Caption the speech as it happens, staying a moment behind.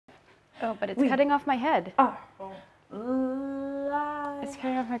Oh, but it's cutting off my head. Oh. It's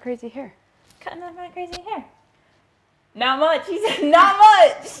cutting off my crazy hair. Cutting off my crazy hair. Not much. He said not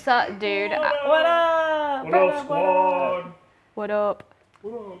much. Sup, dude? What up? What up, squad? What up?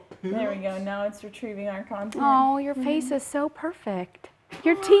 What up? There we go. Now it's retrieving our content. Oh, your face is so perfect.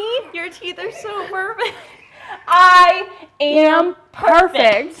 Your teeth? Your teeth are so perfect. I am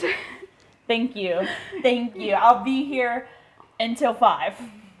perfect. Thank you. Thank you. I'll be here until 5.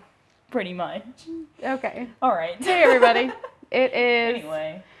 Pretty much. Okay. All right. Hey, everybody. It is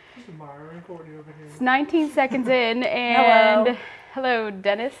Anyway. Myra and Courtney over here. it's 19 seconds in, and hello,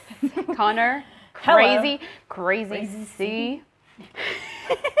 Dennis, Connor, crazy. Crazy.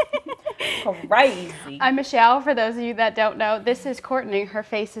 I'm Michelle. For those of you that don't know, this is Courtney. Her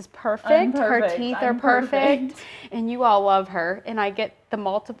face is perfect. Her teeth are perfect. And you all love her. And I get the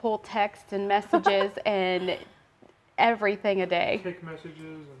multiple texts and messages and everything a day. Kick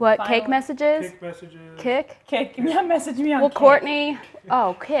messages. What? Cake messages? Kick messages. Kick? Kick. Yeah, message me on Well, Kick. Courtney.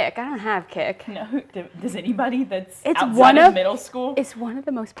 Oh, Kick. I don't have Kick. No, does anybody that's It's outside one of middle school? It's one of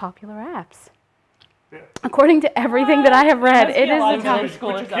the most popular apps. Yeah. According to everything that I have read, Must be it a is lot the of top. middle Put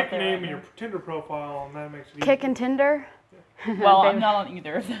schoolers your out Kick there name right and your now. Tinder profile, and that makes it Kick easy. and Tinder. Well, I'm not on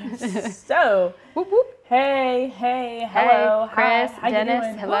either of those. So, Whoop, whoop. hey, hello, Hey, Chris, hi, how you Dennis,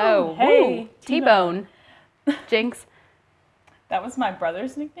 doing? hello. Woo, hey, Woo, T-Bone. Jinx. That was my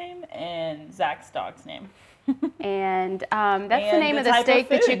brother's nickname and Zach's dog's name. And that's the And name the of the type of steak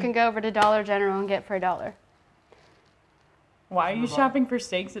that you food. can go over to Dollar General and get for $1. Why are you shopping for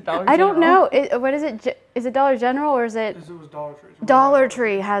steaks at Dollar General? I don't know. What is it? Is it Dollar General or is it It was Dollar Tree. Dollar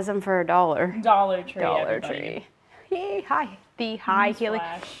Tree has them for $1? Dollar Tree. Dollar everybody. Tree. Yay! Hi, the high Healy.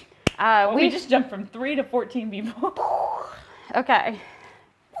 Flash. We We just jumped from 3 to 14 people. okay.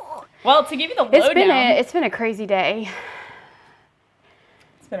 Well, to give you the lowdown, It's been a crazy day.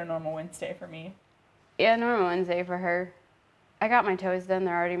 it's been a normal Wednesday for me, Yeah, normal Wednesday for her. I got my toes done.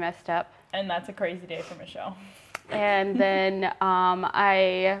 They're already messed up. and that's a crazy day for Michelle. And then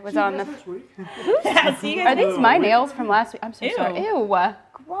I was on the. This week. Yeah, see you Are guys. these my nails from last week? I'm so Ew. sorry. Ew,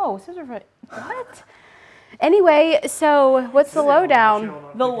 gross. Those are what? Anyway, so what's the lowdown?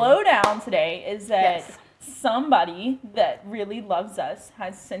 The lowdown today is that Yes. somebody that really loves us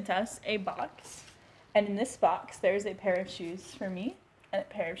has sent us a box. And in this box, there's a pair of shoes for me and a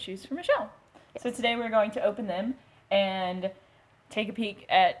pair of shoes for Michelle. So today we're going to open them and take a peek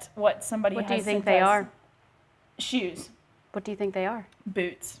at what somebody What has do you think sent they us. are? Shoes. What do you think they are?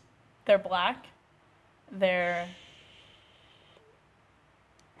 Boots. They're black. They're...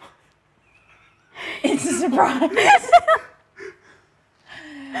 It's a surprise.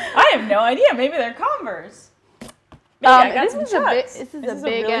 I have no idea. Maybe they're Converse. Maybe I got this some is a Chucks. this is This a is a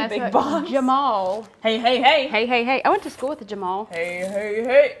big really ass big box. Jamal. Hey. Hey! I went to school with the Jamal.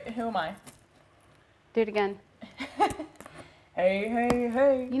 Hey. Who am I? Do it again.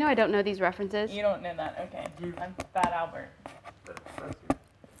 Hey. You know I don't know these references. You don't know that. Okay. I'm Fat Albert.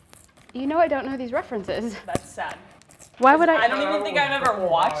 You know I don't know these references. That's sad. Why would I I? don't even think I've ever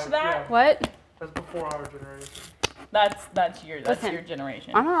watched that. What? That's before our generation. That's your Listen,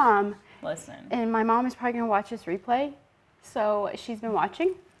 generation. My mom, Listen. and my mom is probably gonna watch this replay, so she's been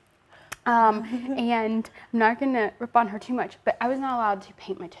watching. And I'm not gonna rip on her too much, but I was not allowed to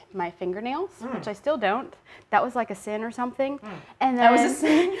paint my fingernails, which I still don't. That was like a sin or something. And then That was a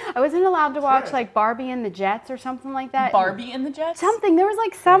sin? I wasn't allowed to watch like Barbie and the Jets or something like that. Barbie and the Jets? Something. There was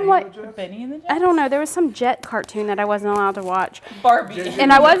like somewhat. Benny and the Jets? I don't know. There was some jet cartoon that I wasn't allowed to watch, Barbie.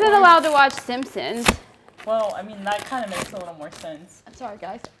 and I wasn't allowed to watch Simpsons. Well, I mean, that kind of makes a little more sense. I'm sorry,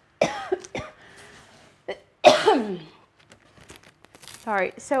 guys.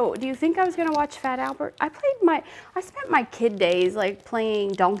 Sorry. So, do you think I was gonna watch Fat Albert? I spent my kid days like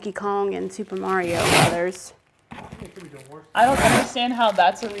playing Donkey Kong and Super Mario Brothers I don't understand how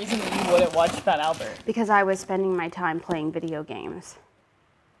that's a reason that you wouldn't watch Fat Albert. because I was spending my time playing video games.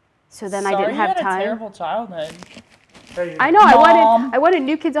 So then I Sorry, didn't have you had time. a terrible childhood. Hey, I know. Mom. I wanted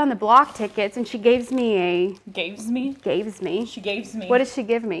New Kids on the Block tickets, and she gives me. Gaves me. She gives me. What did she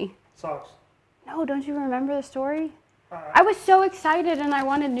give me? Socks. No, don't you remember the story? I was so excited and I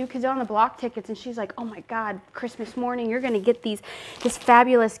wanted New Kids on the Block tickets, and she's like, "Oh my God, Christmas morning, you're gonna get this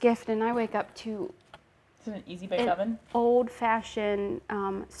fabulous gift." And I wake up to Is it an easy bake an oven? old-fashioned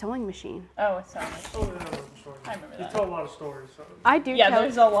sewing machine. Oh, it's not. Oh, yeah, I know the story. I remember You that. tell a lot of stories. So. I do. Yeah, tell,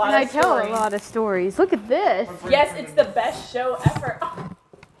 there's a lot and of I tell a stories. lot of stories. Look at this. Yes, it's the best show ever.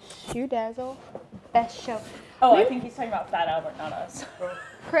 Shoe Dazzle, best show. Oh, I think he's talking about Fat Albert, not us.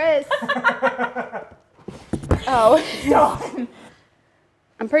 Chris. Oh. Stop.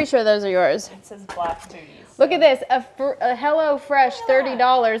 I'm pretty sure those are yours. It says black booties. Look at this, a Hello Fresh,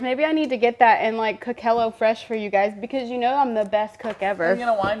 $30. Maybe I need to get that and like cook Hello Fresh for you guys because you know I'm the best cook ever. I'm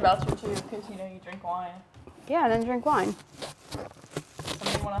gonna wine voucher too because you know you drink wine. Yeah, then drink wine.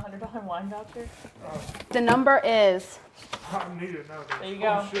 Somebody want a $100 wine voucher? The number is. I need it now. There you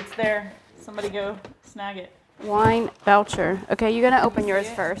go. It's there. Somebody go snag it. Wine voucher. Okay, you're gonna open yours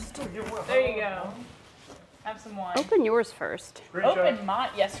first. There you go. Have some wine. Open yours first. Open mine.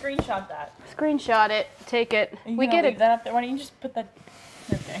 Yeah, screenshot that. Screenshot it. Take it. We get it. That up there. Why don't you just put that?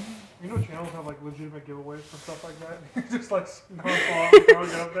 Okay. You know channels have like legitimate giveaways for stuff like that? Just like non-fall throwing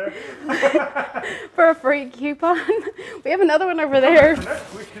it up there. For a free coupon. We have another one over there.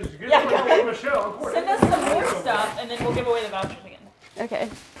 Next week, because you get one with Michelle. Send us some more stuff and then we'll give away the vouchers again. Okay.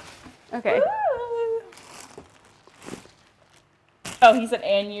 Okay. Woo! Oh, he said,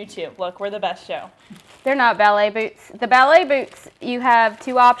 and YouTube. Look, we're the best show. They're not ballet boots. The ballet boots, you have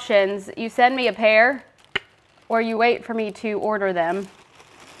two options. You send me a pair, or you wait for me to order them.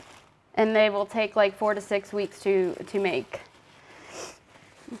 And they will take like 4 to 6 weeks to make.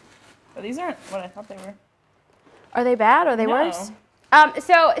 But these aren't what I thought they were. Are they bad? Are they worse?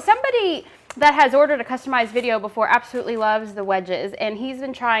 So somebody that has ordered a customized video before absolutely loves the wedges, and he's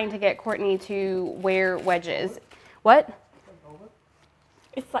been trying to get Courtney to wear wedges. What?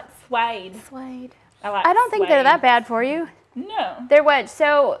 It's like suede. Suede. I don't think they're that bad for you. No. They're wedge.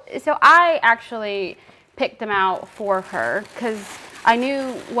 So I actually picked them out for her because I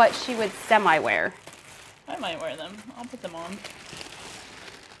knew what she would semi-wear. I might wear them. I'll put them on.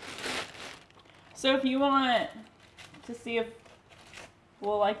 So if you want to see if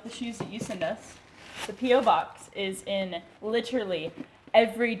we'll like the shoes that you send us, the P.O. Box is in literally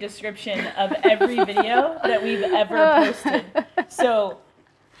every description of every video that we've ever posted. So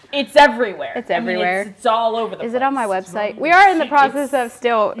it's everywhere. It's everywhere. It's all over the place. Is it on my website? We are in the process of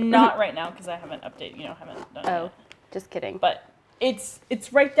still... Not right now because I haven't updated, haven't done it. Oh, just kidding. But it's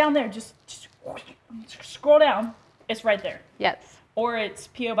right down there. Just scroll down. It's right there. Yes. Or it's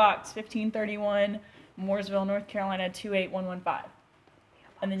P.O. Box 1531, Mooresville, North Carolina 28115.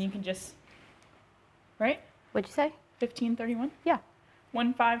 And then you can just, right? What'd you say? 1531? Yeah.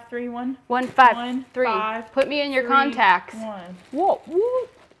 1531. 153. Put me in your contacts. Whoa. Woo.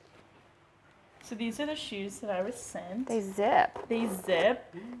 So these are the shoes that I was sent. They zip. They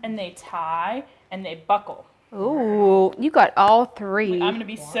zip, and they tie, and they buckle. Ooh, you got all three. I'm going to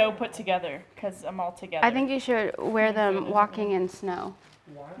be so put together because I'm all together. I think you should wear them walking in snow.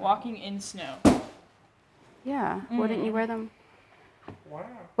 Walking in snow. Yeah. Wouldn't you wear them? Wow.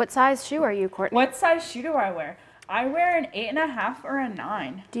 What size shoe are you, Courtney? What size shoe do I wear? I wear an 8.5 or a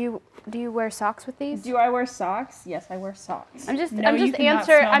 9. Do you wear socks with these? Do I wear socks? Yes, I wear socks. I'm just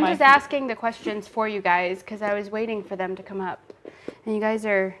asking the questions for you guys because I was waiting for them to come up. And you guys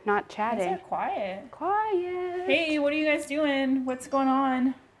are not chatting. You guys are quiet. Quiet. Hey, what are you guys doing? What's going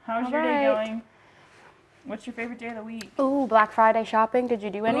on? How's your day going? What's your favorite day of the week? Ooh, Black Friday shopping. Did you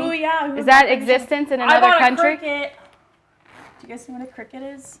do any? Ooh, yeah. Is that existence in another country? I bought a Cricut. Do you guys know what a Cricut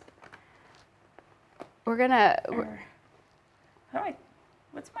is? We're gonna...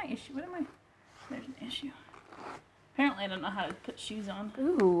 What's my issue? There's an issue. Apparently I don't know how to put shoes on.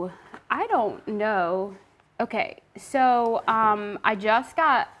 Ooh, I don't know. Okay, so I just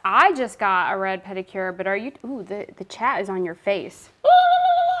got a red pedicure, but are you? Ooh, the chat is on your face.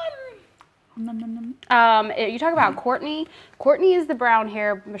 You talk about Courtney. Courtney is the brown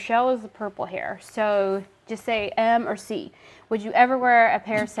hair. Michelle is the purple hair. So just say M or C. Would you ever wear a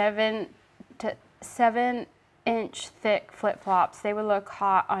pair of 7 to 7-inch thick flip flops? They would look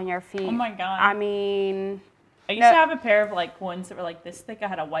hot on your feet. Oh my god. I mean. I used to have a pair of like ones that were like this thick. I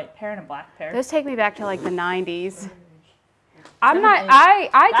had a white pair and a black pair. Those take me back to like the 90s.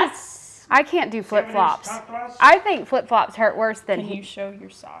 I can't do flip flops. I think flip flops hurt worse than. Can you show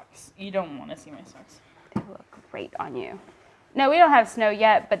your socks? You don't want to see my socks. They look great on you. No, we don't have snow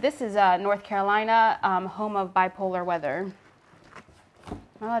yet, but this is North Carolina, home of bipolar weather. Am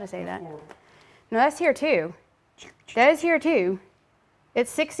I allowed to say that? No, that's here too. That is here too. It's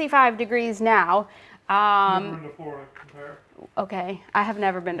 65 degrees now. Never been to Florida to compare. Okay, I have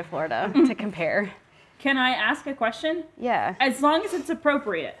never been to Florida to compare. Can I ask a question? Yeah. As long as it's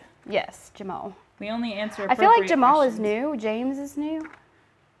appropriate. Yes, Jamal. We only answer appropriate I feel like Jamal questions. is new. James is new.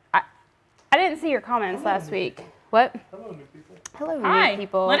 I didn't see your comments last week. What? Hello, new people. Hello, Hi. new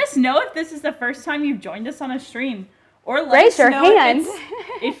people. Let us know if this is the first time you've joined us on a stream, or let Raise us your know hand.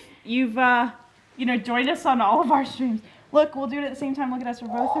 if you've joined us on all of our streams. Look, we'll do it at the same time. Look at us. We're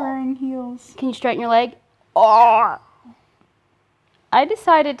both wearing heels. Can you straighten your leg? Oh. I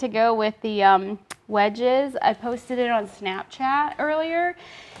decided to go with the wedges. I posted it on Snapchat earlier.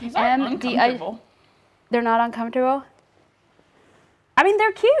 These are uncomfortable. They're not uncomfortable? I mean,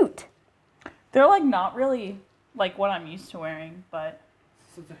 they're cute. They're like not really like what I'm used to wearing, but...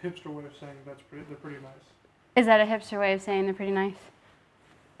 It's a hipster way of saying they're pretty nice. Is that a hipster way of saying they're pretty nice?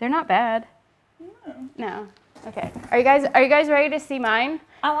 They're not bad. No. No. Okay. Are you guys ready to see mine?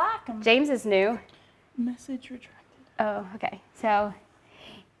 I like them. James is new. Message retracted. Oh, okay. So,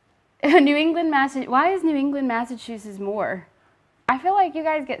 New England, why is New England, Massachusetts more? I feel like you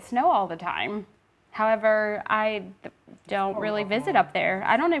guys get snow all the time. However, I don't really visit up there.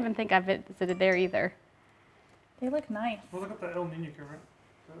 I don't even think I've visited there either. They look nice. Well, look at the El Nino current.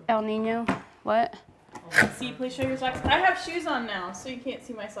 El Nino? What? See, please show your socks. I have shoes on now, so you can't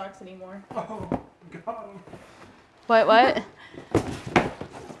see my socks anymore. Oh, got 'em. What?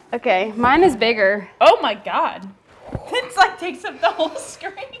 Okay, mine is bigger. Oh my god. It's like takes up the whole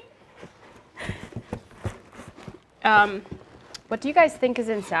screen. What do you guys think is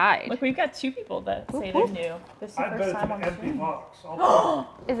inside? Look, we've got 2 people that say they're new. This is the first time on I bet it's an empty stream.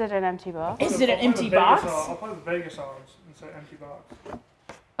 box. Is it an empty box? Is it an empty box? I'll play the Vegas odds and say empty box.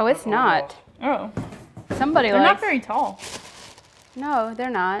 Oh, it's not. Oh. Somebody They're likes... not very tall. No, they're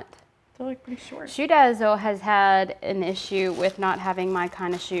not. They're like pretty short. Shoe Dazzle has had an issue with not having my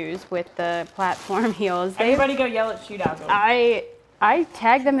kind of shoes with the platform heels. Everybody go yell at Shoe Dazzle. I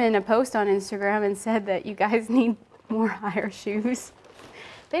tagged them in a post on Instagram and said that you guys need more higher shoes.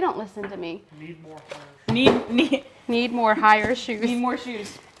 They don't listen to me. Need more higher. Need more higher shoes. Need more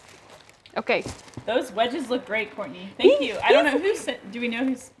shoes. Okay. Those wedges look great, Courtney. Thank you. I don't know who sent. Do we know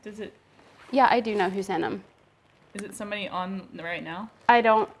who's? Does it? Yeah, I do know who sent them. Is it somebody on right now? I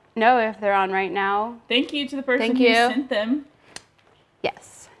don't know if they're on right now. Thank you to the person who sent them.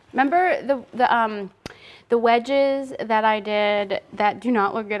 Yes. Remember the wedges that I did that do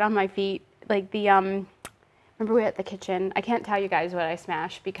not look good on my feet? Like the remember we were at the kitchen. I can't tell you guys what I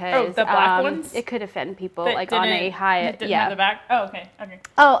smashed because the black ones? It could offend people That like on a high have the back. Oh, okay. Okay.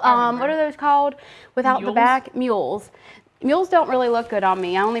 Oh, what are those called? Without Mules? the back? Mules. Mules don't really look good on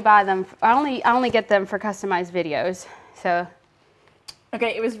me. I only buy them. I only get them for customized videos. So.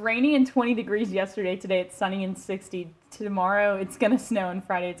 Okay, it was rainy and 20 degrees yesterday. Today it's sunny and 60. Tomorrow it's gonna snow and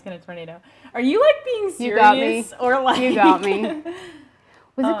Friday it's gonna tornado. Are you like being serious? You got me. Or like you got me.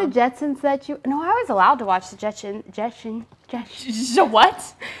 Was it the Jetsons that you? No, I was allowed to watch the Jetsons.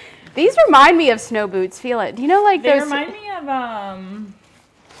 What? These remind me of snow boots. Feel it. Do you know like they those? They remind me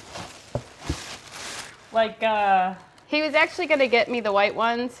of He was actually gonna get me the white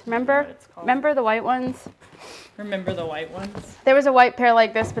ones. Remember? Remember the white ones? Remember the white ones? There was a white pair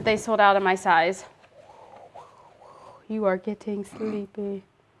like this, but they sold out of my size. You are getting sleepy.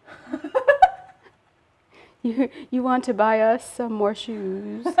 You want to buy us some more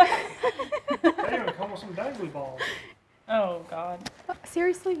shoes? They even come with some dangly balls. Oh God.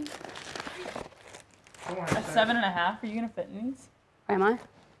 Seriously? A 7.5? Are you gonna fit in these? Am I?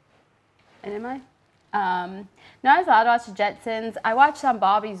 No, I was allowed to watch the Jetsons. I watched some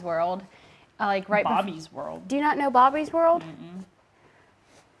Bobby's World. Bobby's World. Do you not know Bobby's World?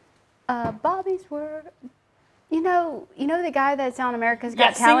 Mm-mm. Bobby's World. You know the guy that's on America's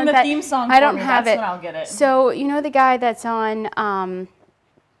Got Talent. Sing the theme song. I don't have it. That's when I'll get it. So you know the guy that's on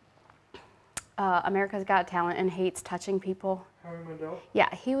America's Got Talent and hates touching people.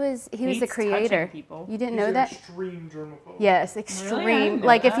 Yeah, he was the creator. You didn't know that? Extreme germaphobe. Yes, extreme. Really?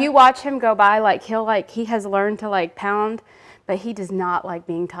 Like if you watch him go by, like he has learned to like pound, but he does not like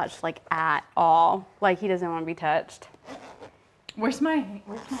being touched like at all. Like he doesn't want to be touched. Where's my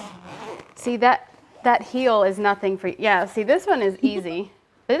See that heel is nothing for you. Yeah, see this one is easy.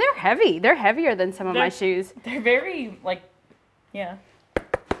 But they're heavy. They're heavier than some of my shoes. They're very like, yeah.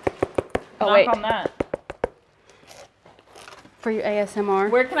 Oh, Knock wait. on that. For your ASMR.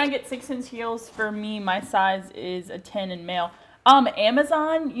 Where can I get 6-inch heels? For me, my size is a 10 in male.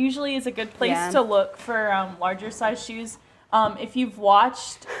 Amazon usually is a good place to look for larger size shoes. If you've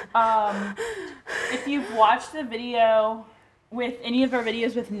watched the video with any of our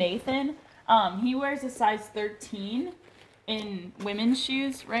videos with Nathan, he wears a size 13 in women's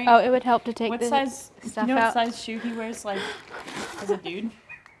shoes, right? Oh, it would help to take what the size stuff you know out. what size shoe he wears like as a dude?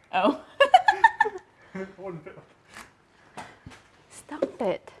 Oh. Stop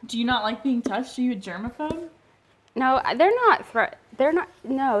it. Do you not like being touched? Are you a germaphobe? No, they're not. They're not.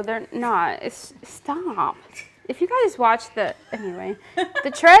 No, they're not. Stop. If you guys watch the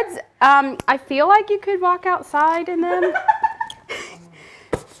treads, I feel like you could walk outside in them.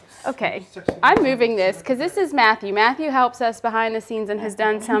 Okay, I'm moving this because this is Matthew. Matthew helps us behind the scenes and has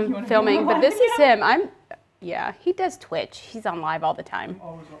done some filming, but this is him. Yeah, he does Twitch. He's on live all the time.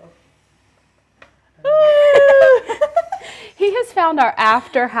 Always on. He has found our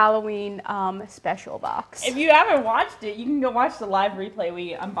after Halloween special box. If you haven't watched it, you can go watch the live replay.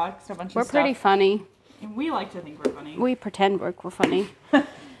 We unboxed a bunch of We're stuff. pretty funny. We like to think we're funny. We pretend we're funny.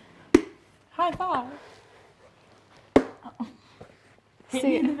 High five. Hit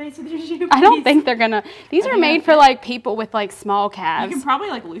me in the face with your shoe, please. I don't think they're gonna. These are made for like people with like small calves. You can probably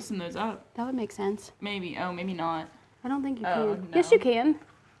like loosen those up. That would make sense. Maybe. Oh, maybe not. I don't think you Oh, can. no. Yes, you can.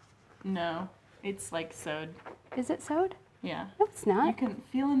 No, it's like sewed. Is it sewed? Yeah. No, it's not. You can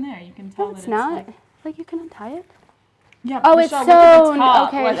feel in there. You can tell No, that it's not. Like, Like you can untie it. yeah. Oh, Michelle, it's look at the sewn. top.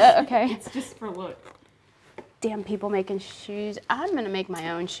 Okay, Like, okay. It's just for look. Damn people making shoes. I'm gonna make my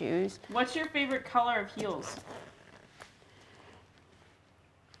own shoes. What's your favorite color of heels?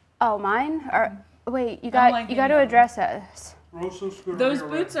 Oh, mine? Or wait, you like got to them. address us. Those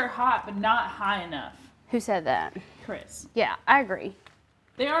boots are hot, but not high enough. Who said that? Chris. Yeah, I agree.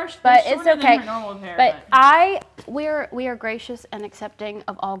 They are, But they're it's shorter okay. than her normal pair, But we are gracious and accepting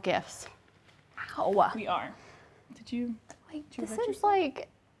of all gifts. Ow. we are. Did you? Like, Did you this hurt is yourself? like,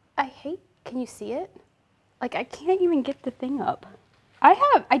 I hate, can you see it? Like, I can't even get the thing up.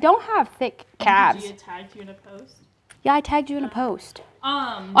 I don't have thick calves. Did you tag you in a post? Yeah, I tagged you in a post.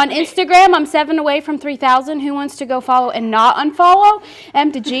 On Instagram, I'm 7 away from 3,000. Who wants to go follow and not unfollow?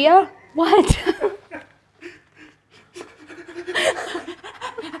 M to Gia? What?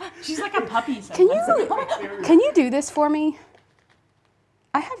 She's like a puppy. Can you do this for me?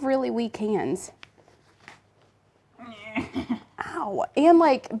 I have really weak hands. Ow. And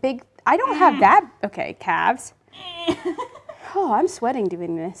like big, I don't have that. Okay, calves. Oh, I'm sweating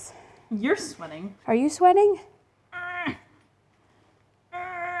doing this. You're sweating. Are you sweating?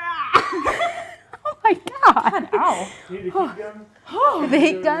 Oh my God. Ow. You need a heat gun? Oh, The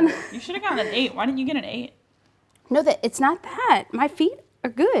heat gun? you should have gotten an 8. Why didn't you get an 8? No, it's not that. My feet are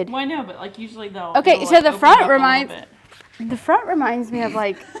good. Well, I know, but like usually they'll. Okay, they'll, so like, the open front up a reminds. little bit. The front reminds me of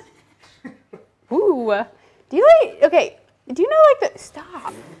like. Ooh. Do you like? Okay. Do you know like the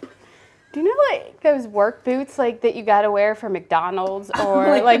stop? Do you know like those work boots like that you gotta wear for McDonald's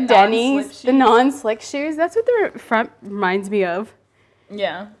or like the Denny's? non-slip The shoes? non-slick shoes. That's what the front reminds me of.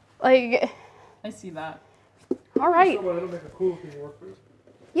 Yeah, Like. I see that. All right. So, that'll make a cool looking work boot.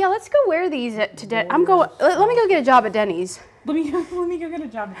 Yeah, let's go wear these to Let me go get a job at Denny's. Let me go get a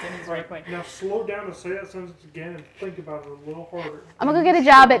job at Denny's right quick. Now slow down and say that sentence again and think about it a little harder. I'm gonna go get a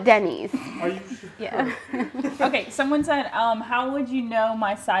job at Denny's. Are you sure? Yeah. Okay, someone said, how would you know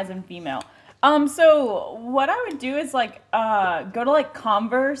my size in female? So what I would do is like go to like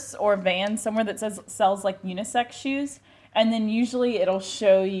Converse or Vans, somewhere that sells like unisex shoes, and then usually it'll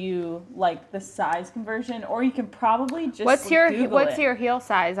show you like the size conversion, or you can probably just What's your Google your heel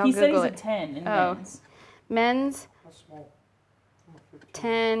size? I'll He said Google he's it. a 10 in Oh. Vans. Men's That's small. I'm a 15.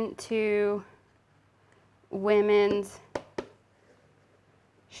 10 to women's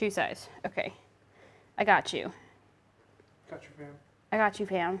shoe size. Okay. I got you. Got your fam. I got you,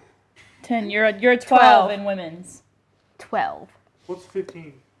 fam. 10. You're a 12 12. in women's. 12. What's 15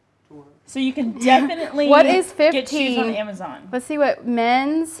 to women? So you can definitely What is get shoes 15? on Amazon. Let's see what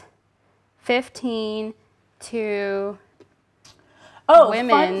men's 15 to Oh,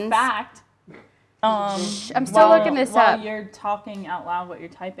 women's. fun fact. I'm still looking this while up. you're talking out loud what you're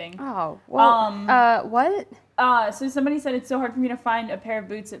typing. Oh, well, what? So somebody said it's so hard for me to find a pair of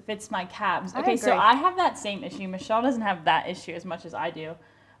boots that fits my calves. I Okay, so agree. I have that same issue. Michelle doesn't have that issue as much as I do.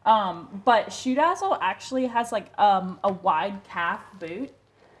 But Shoe Dazzle actually has like a wide calf boot.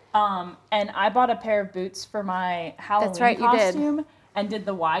 And I bought a pair of boots for my Halloween right, you did. costume and did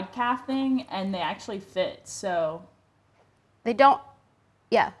the wide calf thing, and they actually fit. So, They don't,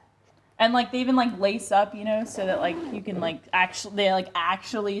 yeah. and like they even like lace up, you know, so that like you can like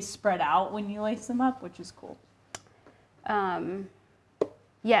actually spread out when you lace them up, which is cool.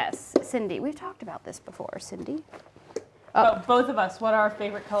 Yes, Cindy. We've talked about this before, Cindy. Oh, both of us. What are our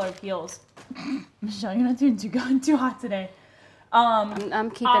favorite color of heels? Michelle, you're not doing too hot today.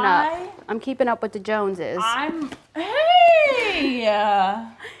 I'm keeping up. I'm keeping up with the Joneses. Hey!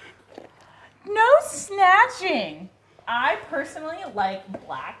 No snatching. I personally like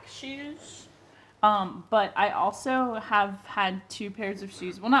black shoes, but I also have had 2 pairs of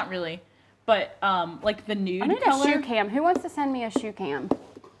shoes. Well, not really, but like the nude I need color. a shoe cam. Who wants to send me a shoe cam?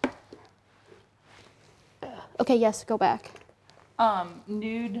 Okay, yes, go back.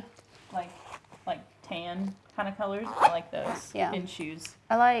 Nude, like tan kind of colors. I like those in shoes.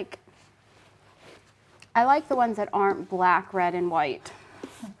 I like the ones that aren't black, red, and white.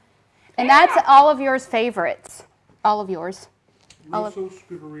 And that's all of yours favorites. All of yours. Rosso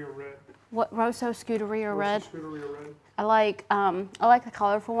Scuderia Red. What Rosso Scuderia Red? Rosso Scuderia Red. I like the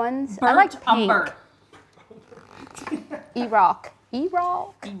colorful ones. Burnt I like pink. umber. E-Rock.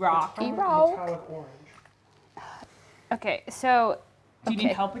 E-Rock. Metallic orange. Okay, so. Do you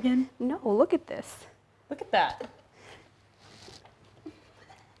need help again? No, look at this. Look at that.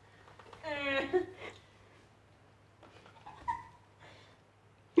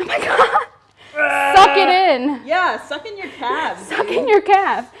 Oh my god! Suck it in. Yeah, suck in your calves. Suck in your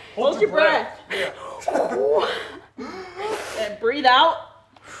calf. Hold your breath. Yeah. And breathe out.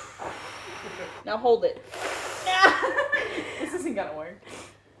 Now hold it. This isn't gonna work.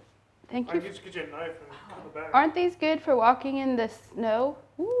 Thank I you. can just get you a knife and cut the back. Aren't these good for walking in the snow?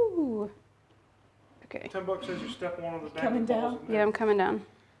 Ooh. Okay. $10 says you step one on the back. Coming down? Yeah, I'm coming down.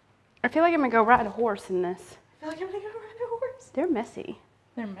 I feel like I'm gonna go ride a horse in this. I feel like I'm gonna go ride a horse. They're messy.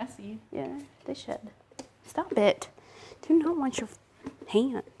 They're messy. Yeah, they should. Stop it. Do not want your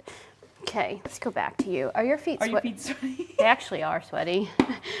hand. Okay, let's go back to you. Are your feet Are sweaty? your feet sweaty? They actually are sweaty.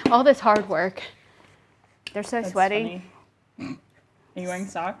 All this hard work. They're so That's sweaty. funny. Are you wearing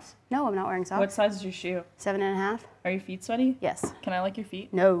socks? No, I'm not wearing socks. What size is your shoe? 7.5. Are your feet sweaty? Yes. Can I lick your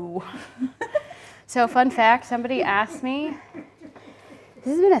feet? No. So fun fact, somebody asked me, this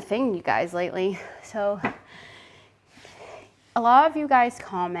has been a thing, you guys, lately. So a lot of you guys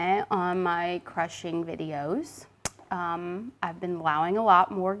comment on my crushing videos. I've been allowing a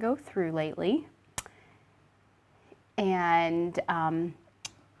lot more go through lately. And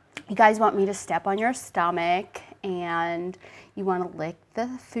you guys want me to step on your stomach and you want to lick the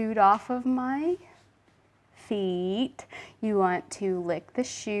food off of my feet. You want to lick the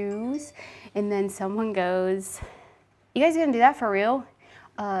shoes. And then someone goes, you guys gonna do that for real?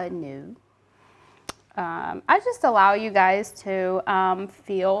 No. I just allow you guys to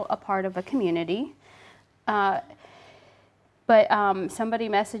feel a part of a community. But somebody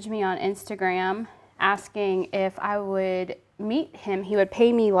messaged me on Instagram asking if I would meet him. He would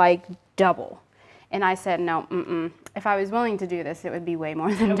pay me like double. And I said, no, if I was willing to do this, it would be way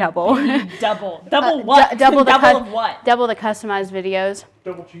more than double. Double. Double what? Double the double of what? Double the customized videos.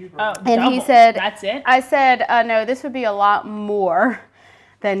 Double cheeseburger. Oh, And double. he said, that's it? I said, no, this would be a lot more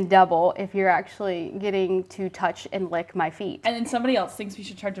than double if you're actually getting to touch and lick my feet. And then somebody else thinks we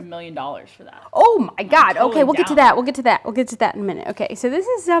should charge $1 million for that. Oh my God. totally Okay, we'll get to down. that. We'll get to that. We'll get to that in a minute. Okay, so this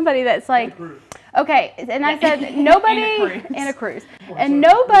is somebody that's like, okay, and I said, nobody, And a cruise. And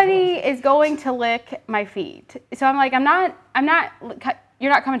nobody is going to lick my feet. So I'm like, you're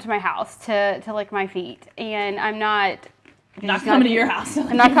not coming to my house to lick my feet. And I'm not coming to your house.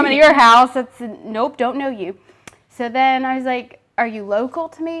 I'm not coming to your house. That's, nope, don't know you. So then I was like, are you local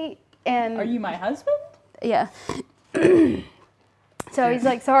to me? And Are you my husband? yeah. So he's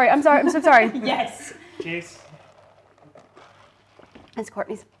like, sorry, I'm so sorry. Yes. Jace. That's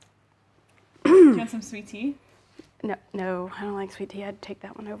Courtney's. Do you want some sweet tea? No, I don't like sweet tea. I'd take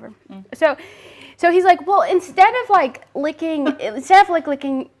that one over. So he's like, well, instead of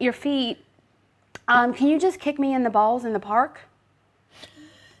licking your feet, can you just kick me in the balls in the park?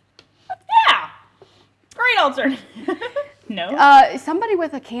 Yeah. Great alternative. No. Somebody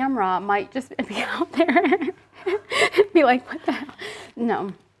with a camera might just be out there, be like, what the hell?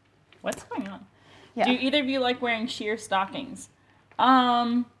 No. What's going on? Yeah. Do either of you like wearing sheer stockings?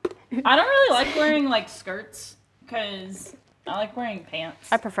 I don't really like wearing like skirts because I like wearing pants.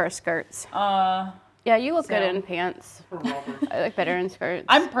 I prefer skirts. Yeah, you look good in pants. I look better in skirts.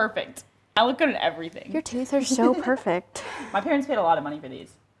 I'm perfect. I look good in everything. Your teeth are so perfect. My parents paid a lot of money for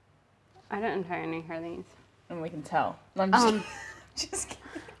these. I didn't try any hair these. And we can tell. I'm just, just kidding.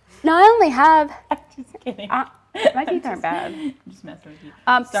 No, I only have. I'm just kidding. My teeth aren't bad. I'm just messing with you.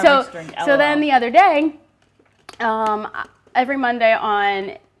 So then the other day, every Monday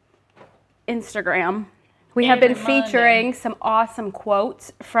on Instagram, we have been featuring some awesome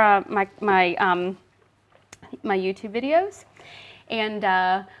quotes from my YouTube videos, and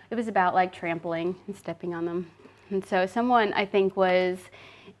it was about like trampling and stepping on them. And so someone I think was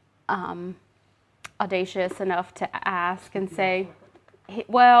audacious enough to ask and say,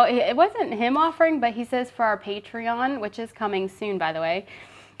 well, it wasn't him offering, but he says for our Patreon, which is coming soon, by the way,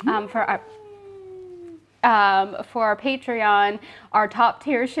 for our Patreon, our top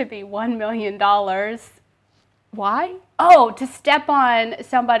tier should be $1 million. Why? Oh, to step on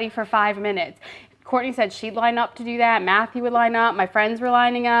somebody for 5 minutes. Courtney said she'd line up to do that. Matthew would line up. My friends were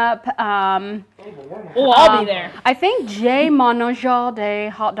lining up. I'll be there. I think J Manager de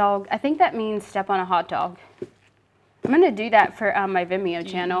hot dog. I think that means step on a hot dog. I'm going to do that for my Vimeo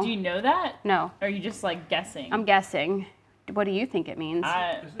channel. Do you know that? No. Or are you just like guessing? I'm guessing. What do you think it means?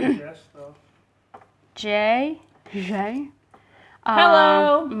 Is it a guess, though? J?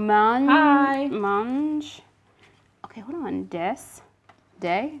 Hello. Hi. Munch. Okay, hold on.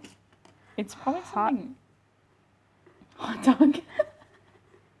 Day. It's probably something. Hot dog.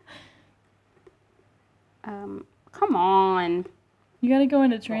 Come on. You gotta go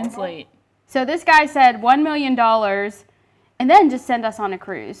into translate. So this guy said $1 million, and then just send us on a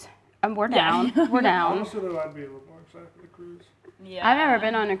cruise. We're down. Yeah. We're down. Honestly, though, I'd be a little more excited for the cruise. Yeah. I've never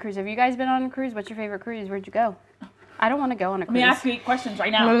been on a cruise. Have you guys been on a cruise? What's your favorite cruise? Where'd you go? I don't want to go on a cruise. Let me ask you 8 questions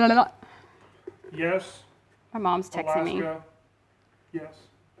right now. Yes. My mom's texting me. Yes.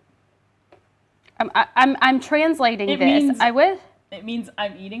 I'm translating this. It means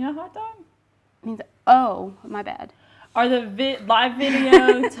I'm eating a hot dog? It means, oh, my bad. Are the live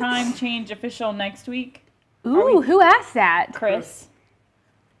video time change official next week? Ooh, who asked that? Chris.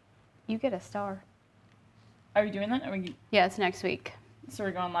 You get a star. Are we doing that? Yeah, it's next week. So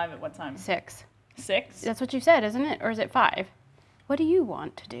we're going live at what time? 6. 6? That's what you said, isn't it? Or is it 5? What do you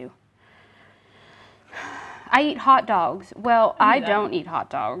want to do? I eat hot dogs. Well, I don't eat hot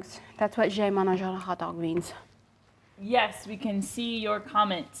dogs. That's what je mange un hot dog means. Yes, we can see your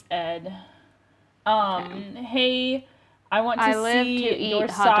comments, Ed. Hey, I want to see your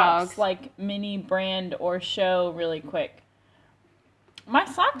socks, like mini brand or show really quick. My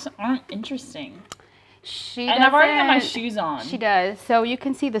socks aren't interesting. And I've already got my shoes on. She does. So you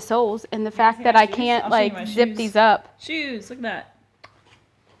can see the soles and the fact that I can't like zip these up. Shoes, look at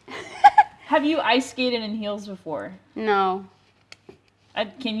that. Have you ice skated in heels before? No.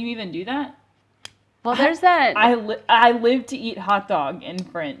 Can you even do that? Well, there's that. I live to eat hot dog in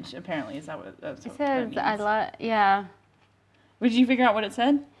French. Apparently, is that what that's what that means? I love. Yeah. Did you figure out what it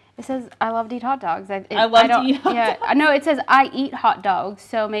said? It says I love to eat hot dogs. I love to eat hot dogs. No, it says I eat hot dogs.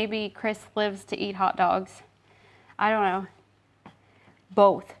 So maybe Chris lives to eat hot dogs. I don't know.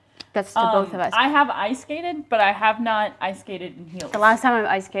 Both. That's to both of us. I have ice skated, but I have not ice skated in heels. The last time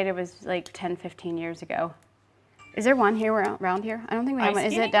I ice skated was like 10, 15 years ago. Is there one here around here? I don't think we have one.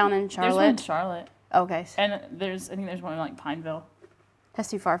 Is it down in Charlotte? There's one in Charlotte. Okay. And I think there's one in like Pineville. That's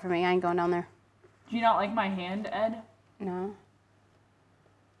too far for me. I ain't going down there. Do you not like my hand, Ed? No.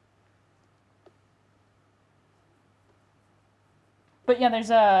 But yeah,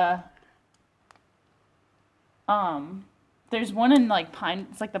 there's one in like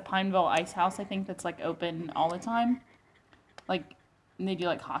it's like the Pineville Ice House, I think, that's like open all the time. Like, and they do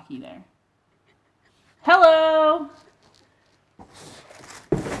like hockey there. Hello!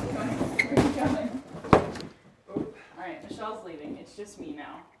 Alright, Michelle's leaving. It's just me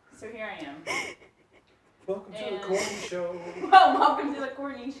now. So here I am. Welcome to the Courtney Show. Oh, welcome to the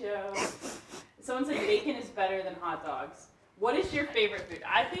Courtney Show. Someone said bacon is better than hot dogs. What is your favorite food?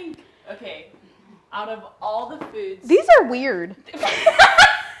 I think, okay, out of all the foods... These are weird.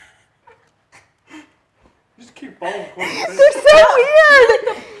 Just keep following Courtney's face. They're so weird.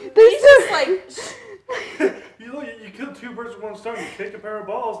 They're just like... You kill 2 birds with 1 stone. You take a pair of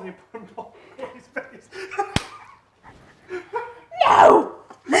balls and you put them all in Courtney's face. No!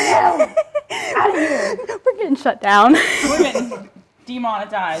 No! Out of here. We're getting shut down. We're getting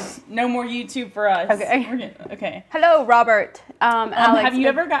demonetized. No more YouTube for us. Okay. Okay. Hello, Robert. Alex.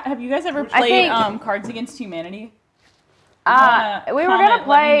 Have you guys ever played Cards Against Humanity? We were gonna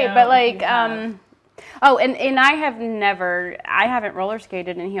play, but like oh, and I haven't roller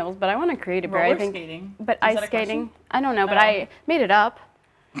skated in heels, but I want to create a pair. Roller skating. But ice skating. I don't know, but I made it up.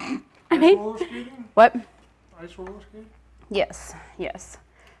 Roller skating? What? Ice roller skating? Yes. Yes.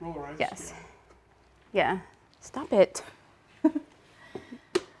 Roller ice Yes. skating. Yeah. Stop it.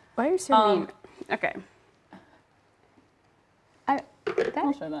 Why are you so mean? Okay. I'll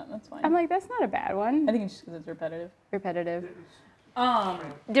show that. That's fine. I'm like, that's not a bad one. I think it's just because it's repetitive. Repetitive.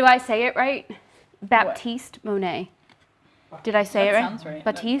 Do I say it right? Baptiste Monet. Did I say it right? Sounds right.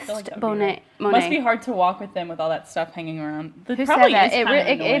 Baptiste Monet. Must be hard to walk with them with all that stuff hanging around. Who said that?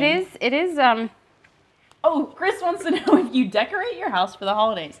 It is. Oh, Chris wants to know if you decorate your house for the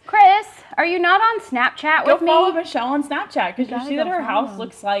holidays. Chris, are you not on Snapchat with me? Go follow Michelle on Snapchat because you see that her house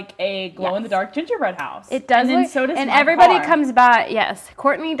looks like a glow-in-the-dark gingerbread house. It does. And then so does and my everybody car. comes by. Yes,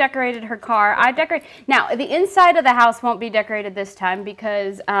 Courtney decorated her car. I decorate. Now the inside of the house won't be decorated this time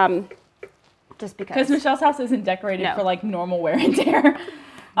because just because. Because Michelle's house isn't decorated for like normal wear and tear.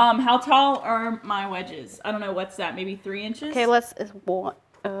 How tall are my wedges? I don't know. What's that? Maybe 3 inches? Okay,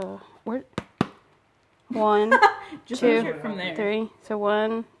 where? 1, just 2, from there. 3. So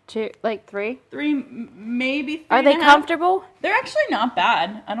 1, 2, like 3. 3, maybe 3. Are they comfortable? They're actually not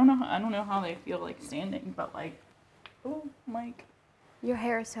bad. I don't know how they feel like standing, but like, oh, Mike. Your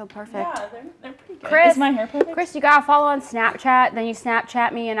hair is so perfect. Yeah, they're pretty good. Chris, is my hair perfect? Chris, you gotta follow on Snapchat. Then you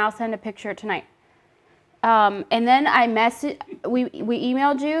Snapchat me, and I'll send a picture tonight. And then we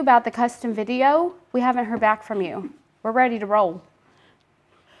emailed you about the custom video. We haven't heard back from you. We're ready to roll.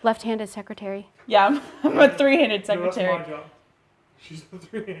 Left-handed secretary. Yeah, I'm a three-handed secretary. No, that's my job. She's a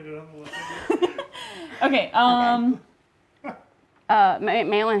three-handed. I'm a left-handed. Okay.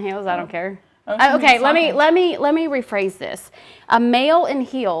 Male in heels. I don't care. Okay, let me rephrase this. A male in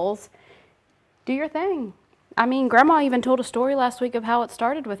heels. Do your thing. I mean, Grandma even told a story last week of how it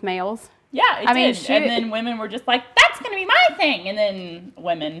started with males. Yeah, it did. And then women were just like, that's going to be my thing. And then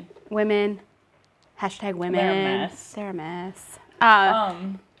women. Hashtag women. They're a mess. They're a mess.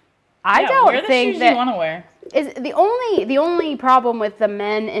 I don't think that you want to wear. Is the only problem with the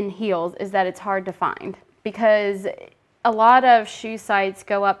men in heels is that it's hard to find, because a lot of shoe sites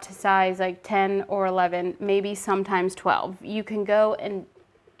go up to size like 10 or 11, maybe sometimes 12. You can go and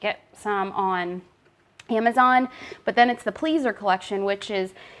get some on Amazon, but then it's the Pleaser collection, which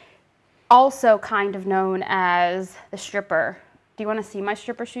is also kind of known as the stripper. Do you want to see my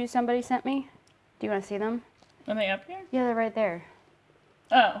stripper shoes somebody sent me? Do you want to see them? Are they up here? Yeah, they're right there.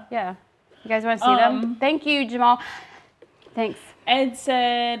 Oh. Yeah. You guys want to see them? Thank you, Jamal. Thanks. Ed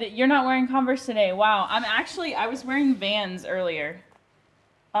said, you're not wearing Converse today. Wow. I was wearing Vans earlier.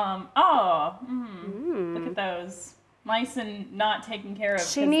 Look at those. Nice and not taken care of.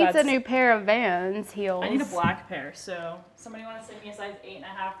 She needs a new pair of Vans heels. I need a black pair, so somebody want to send me a size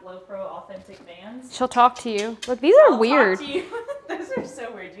 8.5 low pro authentic Vans? She'll talk to you. Look, these are weird. Talk to you. Those are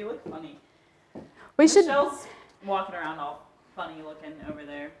so weird. You look funny. Michelle's walking around all funny looking over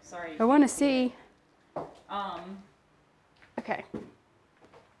there. Sorry. I want to see. Okay.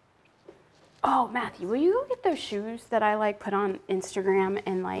 Oh, Matthew, will you go get those shoes that I like put on Instagram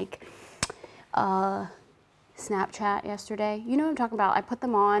and like Snapchat yesterday? You know what I'm talking about. I put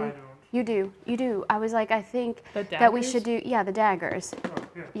them on. I don't. You do. You do. I was like, I think that we should do, the daggers. Oh,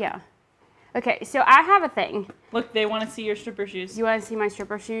 yeah. Yeah. Okay, so I have a thing. Look, they want to see your stripper shoes. You want to see my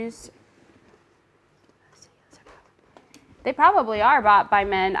stripper shoes? They probably are bought by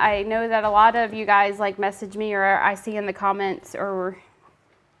men. I know that a lot of you guys like message me, or I see in the comments or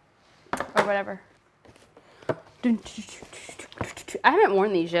whatever. I haven't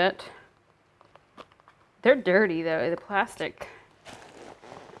worn these yet. They're dirty though, the plastic.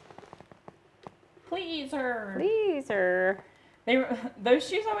 Pleaser. Those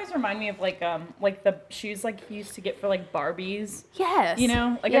shoes always remind me of like the shoes like you used to get for like Barbies. Yes. You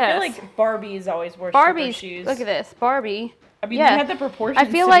know, like I feel like Barbies always wore stripper shoes. Look at this, Barbie. I mean, they had the proportions.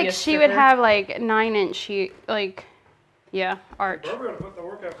 I feel like she would have like 9-inch arch. Barbie got to put the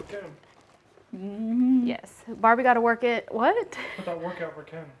workout for Ken. Mm-hmm. Yes, Barbie got to work it. What? Put that workout for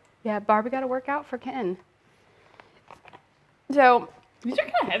Ken. Yeah, Barbie got to work out for Ken. So these are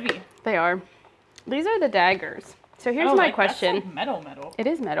kind of heavy. They are. These are the daggers. So here's my question. That's like metal. It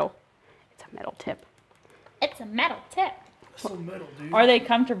is metal. It's a metal tip. It's a metal tip. So metal, dude. Are they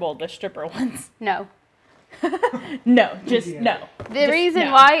comfortable, the stripper ones? No. No, just no. The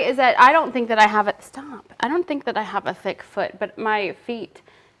reason why is that I don't think that I have it. Stop. I don't think that I have a thick foot, but my feet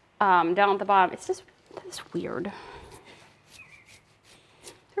down at the bottom, it's weird.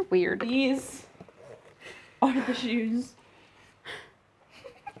 They're weird. These are the shoes.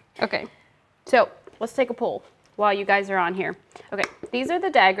 Okay, so let's take a poll while you guys are on here. Okay, these are the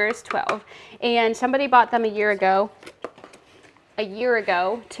daggers, 12, and somebody bought them a year ago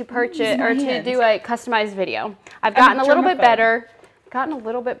to purchase or to do a customized video. I've gotten a little bit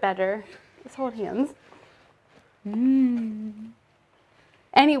better. Let's hold hands.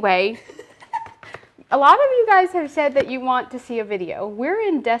 Anyway, a lot of you guys have said that you want to see a video. We're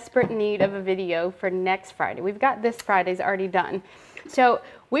in desperate need of a video for next Friday. We've got this Friday's already done. So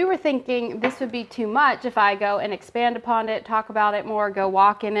we were thinking this would be too much if I go and expand upon it, talk about it more, go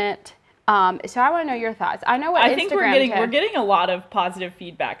walk in it. So I want to know your thoughts. I know what I think we're getting a lot of positive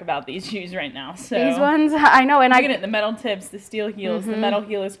feedback about these shoes right now. So these ones, I know, and I get it. The metal tips, the steel heels. The metal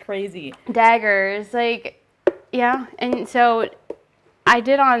heel is crazy. Daggers, yeah. And so I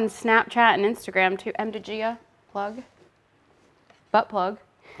did on Snapchat and Instagram too. Gia plug, butt plug.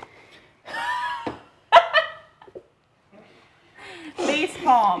 Face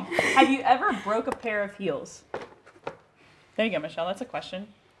palm. Have you ever broke a pair of heels? There you go, Michelle. That's a question.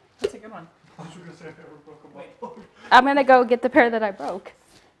 That's a good one. I was going to say if I ever broke a ball. I'm going to go get the pair that I broke.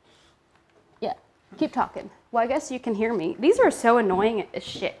 Yeah. Keep talking. Well, I guess you can hear me. These are so annoying as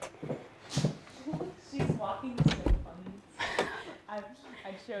shit. She's walking so funny. I'd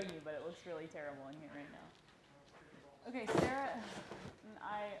show you, but it looks really terrible in here right now. Okay, Sarah and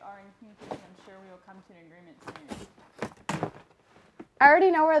I are in communication. I'm sure we will come to an agreement soon. I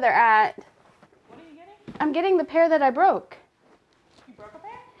already know where they're at. What are you getting? I'm getting the pair that I broke. You broke a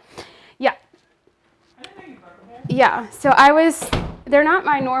pair? Yeah. I didn't Yeah, so they're not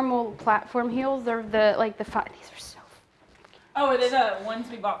my normal platform heels. They're these are so. Oh, are they the ones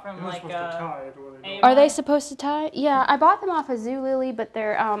we bought from Are they supposed to tie? Yeah, I bought them off of Zulily, but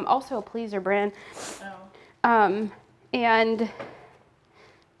they're also a Pleaser brand. Oh. And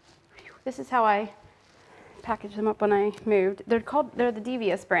this is how I packaged them up when I moved. They're the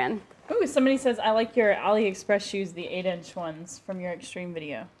Devious brand. Ooh, somebody says, I like your AliExpress shoes, the 8-inch ones from your extreme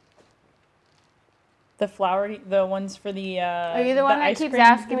video. The ones for the Are you the one that keeps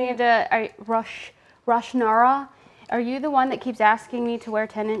asking me to Rushnara? Are you the one that keeps asking me to wear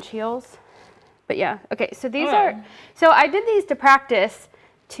 10-inch heels? But yeah, okay. So these are. So I did these to practice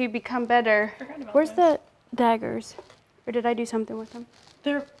to become better. Where's the daggers? Or did I do something with them?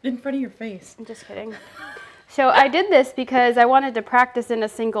 They're in front of your face. I'm just kidding. So I did this because I wanted to practice in a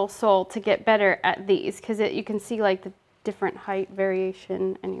single sole to get better at these, because you can see like the different height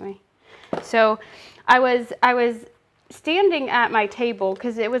variation anyway. So I was standing at my table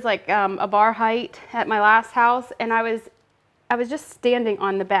because it was like a bar height at my last house, and I was just standing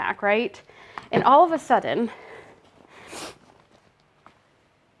on the back, right? And all of a sudden,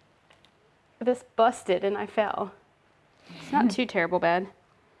 this busted and I fell. It's not too terrible bad,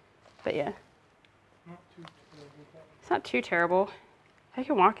 but yeah. It's not too terrible. I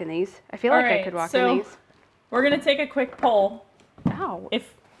can walk in these. I feel like I could walk in these. We're gonna take a quick poll. Ow.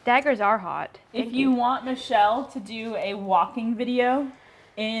 Daggers are hot. If you want Michelle to do a walking video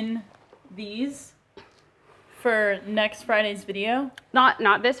in these for next Friday's video. Not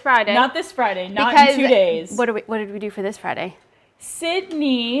this Friday. Not this Friday. Not in 2 days. What did we do for this Friday?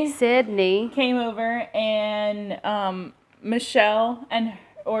 Sydney came over, and Michelle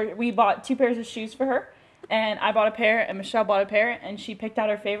we bought 2 pairs of shoes for her, and I bought a pair and Michelle bought a pair, and she picked out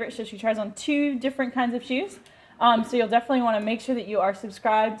her favorite, so she tries on 2 different kinds of shoes. So you'll definitely want to make sure that you are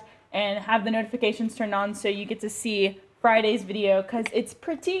subscribed and have the notifications turned on so you get to see Friday's video, because it's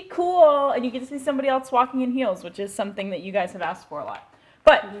pretty cool and you get to see somebody else walking in heels, which is something that you guys have asked for a lot.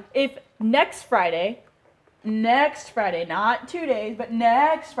 But if next Friday, not 2 days, but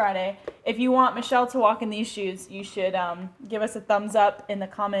next Friday, if you want Michelle to walk in these shoes, you should give us a thumbs up in the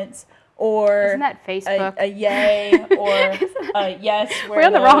comments, or isn't that Facebook? A yay, or a yes. We're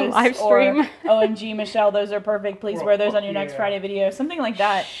on the wrong live stream. Or, OMG, Michelle, those are perfect. Please wear those on your next Friday video. Something like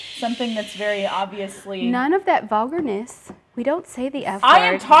that. Something that's very obviously. None of that vulgarness. We don't say the F word. I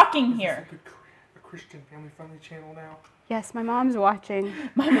am talking here. A Christian family-friendly channel now. Yes, my mom's watching.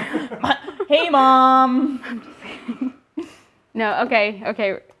 Hey, Mom. No,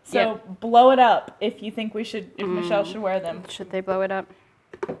 okay. So blow it up if you think if Michelle should wear them. Should they blow it up?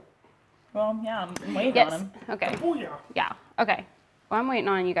 Well, yeah, I'm waiting on them. Okay. Oh, yeah. Yeah, okay. Well, I'm waiting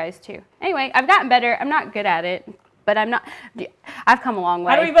on you guys, too. Anyway, I've gotten better. I'm not good at it, but I've come a long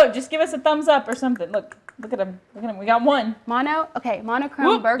way. How do we vote? Just give us a thumbs up or something. Look at them. We got one.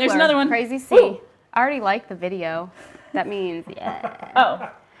 Monochrome burglar. There's another one. Crazy C. Woo. I already like the video. That means, yeah. Oh.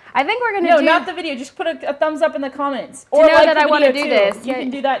 I think we're going to No, not the video. Just put a thumbs up in the comments. Or know that I want to do this. You can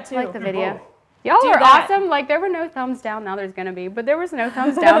do that, too. Like the video. Y'all are awesome. Like, there were no thumbs down. Now there's going to be. But there was no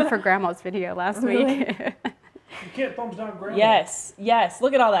thumbs down for Grandma's video last week. You can't thumbs down Grandma. Yes.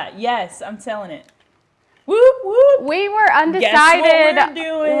 Look at all that. Yes, I'm telling it. Whoop, whoop. We were undecided. Guess what we're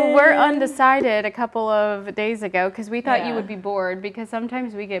doing? We're undecided a couple of days ago because we thought you would be bored, because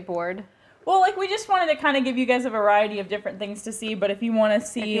sometimes we get bored. Well, we just wanted to kind of give you guys a variety of different things to see. But if you want to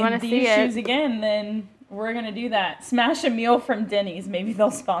see these shoes again, then we're going to do that. Smash a meal from Denny's. Maybe they'll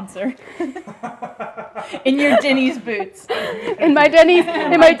sponsor. In your Denny's boots. In my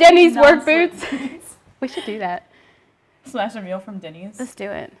Denny's work boots. We should do that. Smash a meal from Denny's. Let's do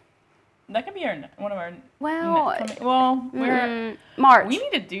it. That could be one of our... we're March. We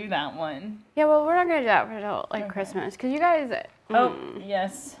need to do that one. Yeah, well, we're not going to do that for Christmas. Because you guys...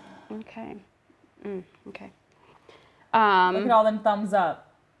 yes. Okay. Okay. Look at all them thumbs up.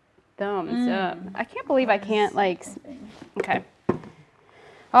 Thumbs up. I can't believe I can't, okay.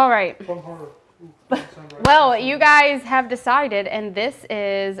 All right. Well, you guys have decided, and this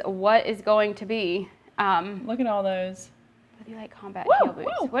is what is going to be. Look at all those. What do you like combat heel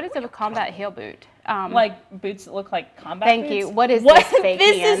boots? What is a combat heel boot? Like boots that look like combat boots? Thank you. What is this fake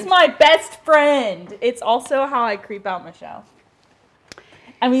This hand? is my best friend. It's also how I creep out Michelle.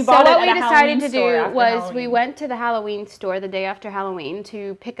 And we bought what we decided to do was we went to the Halloween store the day after Halloween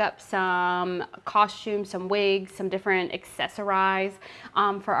to pick up some costumes, some wigs, some different accessorize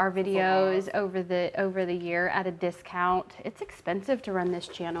for our videos over the year at a discount. It's expensive to run this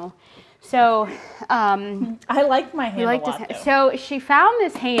channel. So I like my hand a lot, though. So she found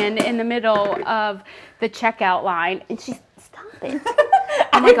this hand in the middle of the checkout line, and stop. it.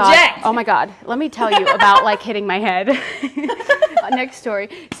 Oh my God. Oh my God. Let me tell you about like hitting my head. Next story.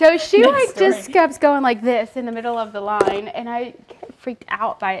 So she just kept going like this in the middle of the line, and I freaked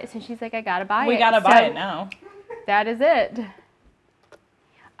out by it. So she's like, I gotta buy it. We gotta buy it now. That is it.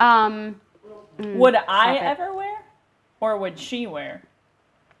 Would I ever wear? Or would she wear?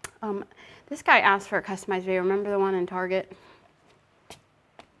 This guy asked for a customized video. Remember the one in Target?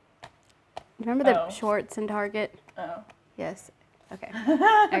 Remember the shorts in Target? Oh. Yes. Okay.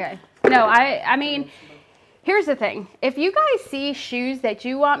 Okay. No, I mean, here's the thing. If you guys see shoes that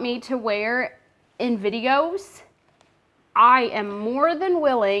you want me to wear in videos, I am more than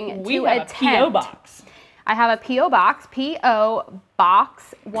willing to attempt. We have a P.O. box. I have a P.O. box. P.O.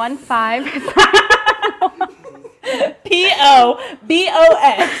 Box 15.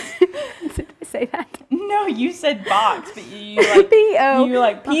 P.O.B.O.X. Did I say that? No, you said box, but you like P.O. You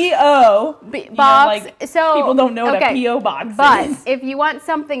like P.O. Box. Like, so people don't know what a P.O. box is. But if you want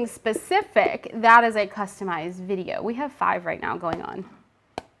something specific, that is a customized video. We have 5 right now going on.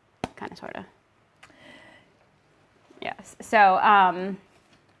 Kind of, sort of. Yes. So,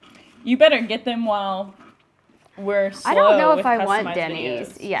 you better get them while we're slow. I don't know if I want Denny's.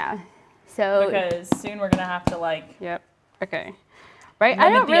 Videos. Yeah. So because soon we're gonna have to like. Yep. Okay. Right. I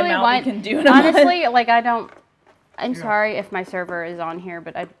don't really want. We can do honestly, like I don't. I'm sorry if my server is on here,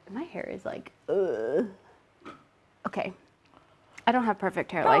 but my hair is like. Okay. I don't have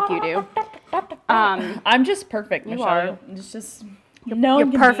perfect hair like you do. I'm just perfect, Michelle. Are. It's just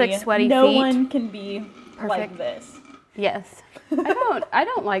you're perfect, sweaty feet. No one can be perfect. Like this. Yes. I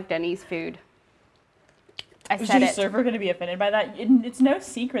don't like Denny's food. I said Is your server going to be offended by that? It's no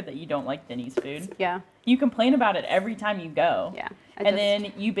secret that you don't like Denny's food. Yeah. You complain about it every time you go. Yeah. And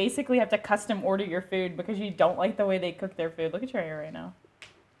then you basically have to custom order your food because you don't like the way they cook their food. Look at your hair right now.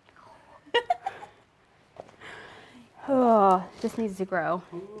 Oh, this needs to grow.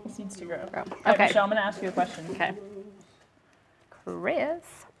 This needs to grow. Okay. Right, Michelle, I'm going to ask you a question. Okay. Chris.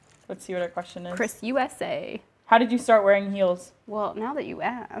 Let's see what our question is. Chris USA. How did you start wearing heels? Well, now that you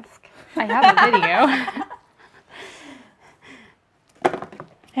ask, I have a video.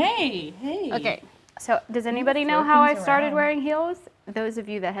 Hey. Okay, so does anybody know how I started wearing heels? Those of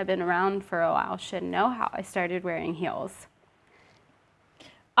you that have been around for a while should know how I started wearing heels.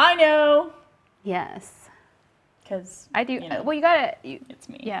 I know. Yes. Because I do. Well, you gotta. It's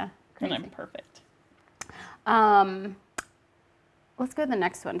me. Yeah. Crazy. And I'm perfect. Let's go to the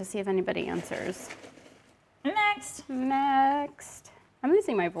next one to see if anybody answers. Next. I'm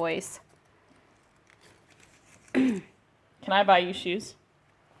losing my voice. Can I buy you shoes?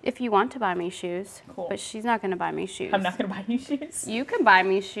 If you want to buy me shoes. Cool. But she's not going to buy me shoes. I'm not going to buy you shoes? You can buy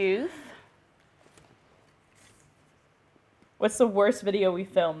me shoes. What's the worst video we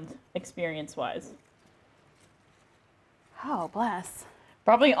filmed, experience-wise? Oh, bless.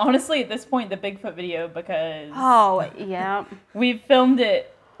 Probably, honestly, at this point, the Bigfoot video, because... Oh, yeah. We've filmed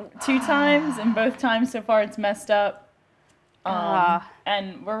it 2 times, and both times so far it's messed up.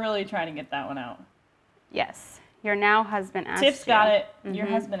 And we're really trying to get that one out. Yes. Your now husband asked you. Tiff's got it. Mm-hmm. Your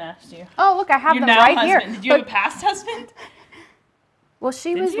husband asked you. Oh, look, I have Your them right here. Did you have a past husband? Well,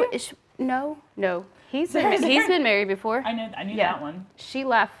 no. He's been married before. I knew that one. She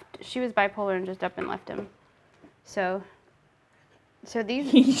left. She was bipolar and just up and left him. So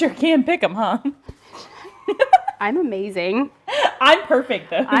these... You sure can pick them, huh? I'm amazing. I'm perfect,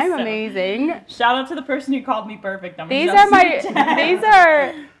 though. I'm amazing. Shout out to the person who called me perfect.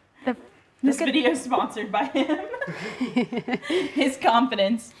 This video is sponsored by him. His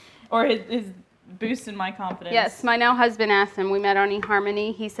confidence, or his boost in my confidence. Yes, my now husband asked him. We met on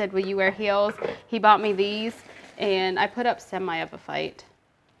eHarmony. He said, will you wear heels? He bought me these, and I put up semi of a fight.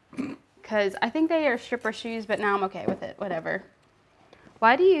 Because I think they are stripper shoes, but now I'm okay with it. Whatever.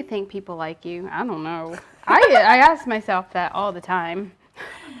 Why do you think people like you? I don't know. I ask myself that all the time.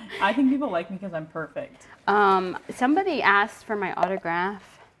 I think people like me because I'm perfect. Somebody asked for my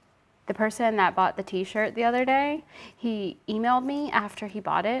autograph. The person that bought the t-shirt the other day, he emailed me after he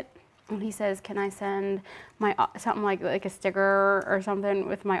bought it. And he says, can I send my something like a sticker or something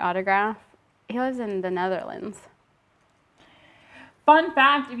with my autograph? He lives in the Netherlands. Fun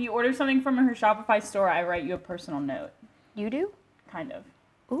fact, if you order something from her Shopify store, I write you a personal note. You do? Kind of.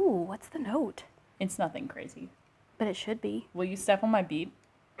 Ooh, what's the note? It's nothing crazy. But it should be. Will you step on my beep?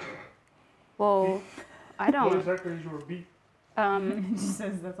 Well, I don't. What exactly is your beep? It just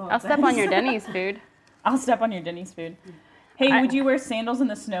says that's all I'll step on your Denny's food. I'll step on your Denny's food. Hey, would you wear sandals in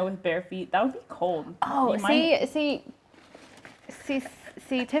the snow with bare feet? That would be cold. Oh, see,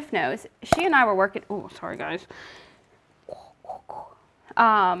 Tiff knows. She and I were working. Oh, sorry, guys.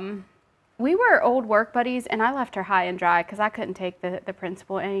 we were old work buddies, and I left her high and dry because I couldn't take the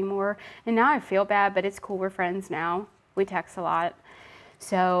principal anymore. And now I feel bad, but it's cool. We're friends now. We text a lot.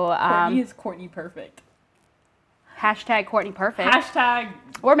 So Courtney is Courtney perfect. Hashtag Courtney perfect. Hashtag.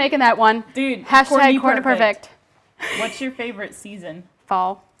 We're making that one. Dude. Hashtag Courtney perfect. What's your favorite season?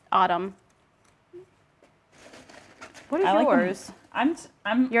 Fall, autumn. What is yours? I'm so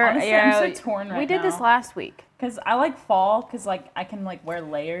torn right now. We did this last week. Because I like fall because like I can like wear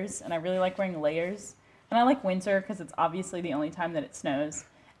layers, and I really like wearing layers. And I like winter because it's obviously the only time that it snows.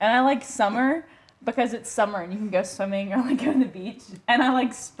 And I like summer because it's summer and you can go swimming or like go to the beach. And I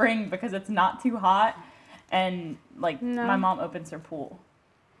like spring because it's not too hot and like my mom opens her pool.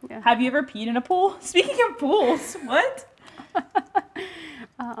 Yeah. Have you ever peed in a pool? Speaking of pools, what?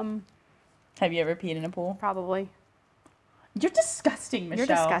 Have you ever peed in a pool? Probably. You're disgusting, Michelle.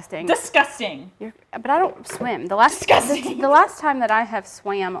 You're disgusting. Disgusting. But I don't swim. The last time that I have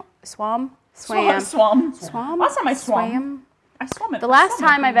swam. Last time I swam. I swam it. The last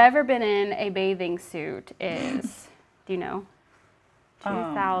time I've ever been in a bathing suit is, do you know?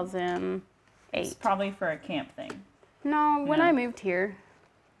 2008. It's probably for a camp thing. No, when I moved here.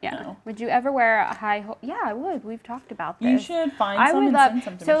 Yeah. No. Would you ever wear a high? Yeah, I would. We've talked about this. You should find some and send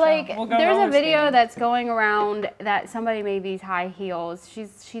some to So Michelle. like, there's a video that's going around that somebody made these high heels.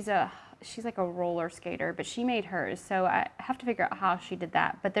 She's like a roller skater, but she made hers. So I have to figure out how she did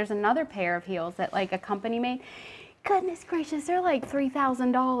that. But there's another pair of heels that like a company made. Goodness gracious, they're like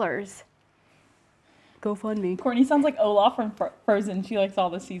 $3,000. GoFundMe. Courtney sounds like Olaf from Frozen. She likes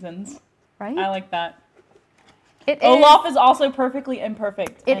all the seasons. Right? I like that. Olaf is also perfectly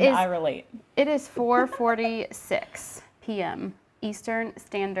imperfect, I relate. It is 4:46 p.m. Eastern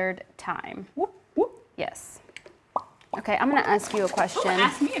Standard Time. Whoop, whoop. Yes. Okay, I'm going to ask you a question. Oh,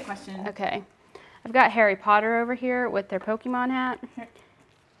 ask me a question. Okay. I've got Harry Potter over here with their Pokemon hat.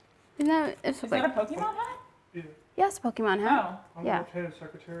 Is that a Pokemon hat? Yeah. Yes, Pokemon hat. Oh. I'm a left-handed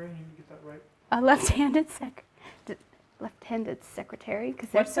secretary, and you can get that right. A left-handed secretary? Because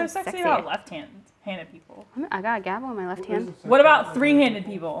they're What's so sexy about left-handed people? I got a gavel in my left hand. What about three-handed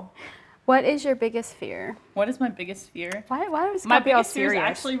people? What is your biggest fear? What is my biggest fear? Why was my biggest fear is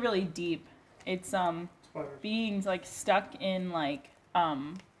actually really deep. It's being like stuck in like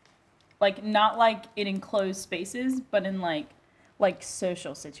not like in enclosed spaces, but in like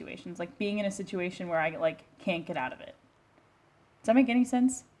social situations. Like being in a situation where I like can't get out of it. Does that make any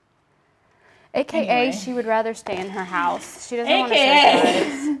sense? AKA, anyway. She would rather stay in her house. She doesn't want to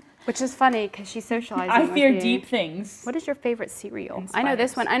socialize. Which is funny because she's socializing. I fear deep things. What is your favorite cereal? I know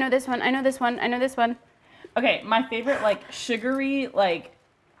this one. I know this one. I know this one. I know this one. Okay, my favorite like sugary like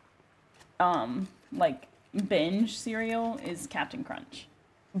binge cereal is Captain Crunch,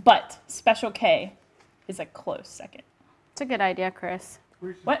 but Special K is a close second. It's a good idea, Chris.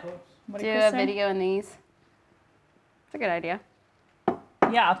 What? Do a video in these. It's a good idea.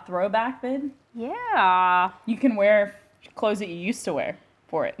 Yeah, a throwback vid. Yeah. You can wear clothes that you used to wear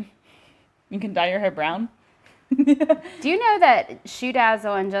for it. You can dye your hair brown. Do you know that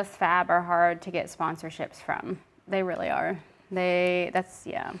Shoedazzle and Just Fab are hard to get sponsorships from? They really are.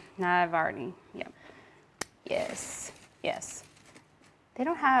 I've already, Yes. They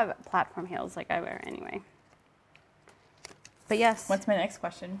don't have platform heels like I wear anyway. But yes. What's my next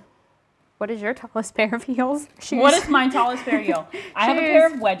question? What is your tallest pair of heels? Shoes. What is my tallest pair of heels? I have a pair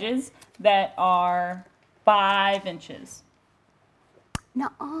of wedges that are 5 inches.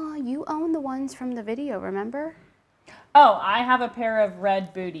 Nuh-uh, you own the ones from the video, remember? Oh, I have a pair of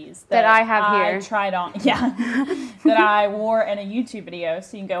red booties that I have here. I tried on, that I wore in a YouTube video.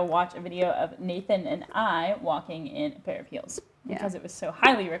 So you can go watch a video of Nathan and I walking in a pair of heels because it was so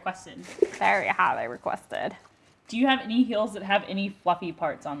highly requested. Very highly requested. Do you have any heels that have any fluffy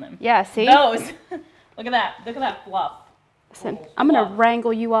parts on them? Yeah, see? Those. Look at that. Look at that fluff. Listen, I'm going to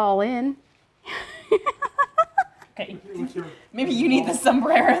wrangle you all in. Okay. Maybe you need the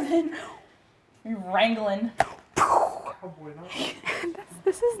sombrero then. You're wrangling.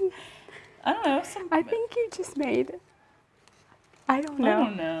 This is... I don't know. I think you just made... I don't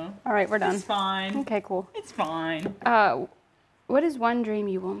know. All right, we're done. It's fine. Okay, cool. It's fine. What is one dream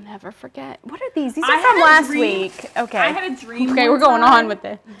you will never forget? What are these? These are from last week. Okay. I had a dream. Okay, we're going on with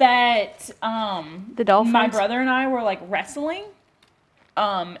it. That the dolphins. My brother and I were like wrestling.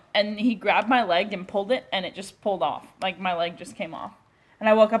 And he grabbed my leg and pulled it, and it just pulled off. Like my leg just came off. And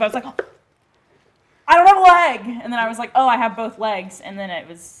I woke up. I was like, oh, I don't have a leg. And then I was like, oh, I have both legs. And then I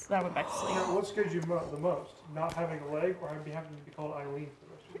went back to sleep. What scares you the most? Not having a leg, or having to be called Eileen for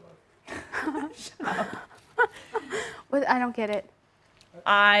the rest of your life? Shut up. I don't get it.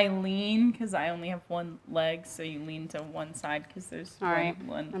 I lean because I only have one leg, so you lean to one side because there's all right.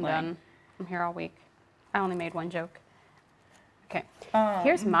 one I'm leg. done. I'm here all week. I only made one joke. Okay.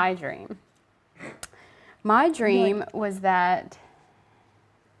 Here's my dream. My dream was that...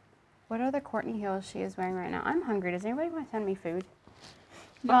 What are the Courtney heels she is wearing right now? I'm hungry. Does anybody want to send me food?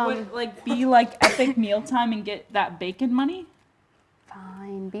 Would like be like epic mealtime and get that bacon money?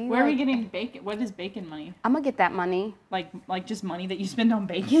 Fine. Where are we getting bacon? What is bacon money? I'm gonna get that money. Like just money that you spend on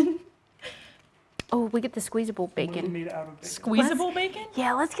bacon? Oh, we get the squeezable bacon. Made out of bacon. Squeezable bacon?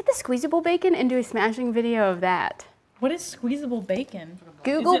 Yeah, let's get the squeezable bacon and do a smashing video of that. What is squeezable bacon?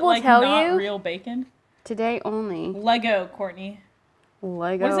 Google is it will like tell not you. Real bacon? Today only. Lego, Courtney.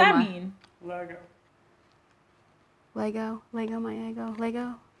 Lego. What does that mean? Lego. Lego, my ego,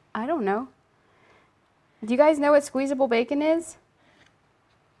 Lego. I don't know. Do you guys know what squeezable bacon is?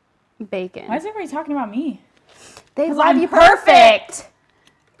 Bacon. Why is everybody talking about me? They love you perfect.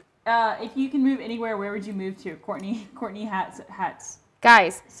 If you can move anywhere, where would you move to? Courtney hats.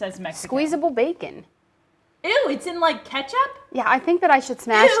 Guys, Says Mexico. squeezable bacon. Ew, it's in like ketchup? Yeah, I think that I should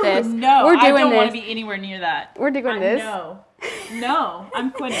smash this. No, We're doing I don't this. want to be anywhere near that. We're doing this. No,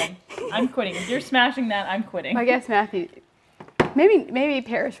 I'm quitting. I'm quitting. If you're smashing that, I'm quitting. I guess Matthew, maybe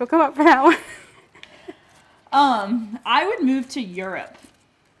Parrish will come up for that one. I would move to Europe,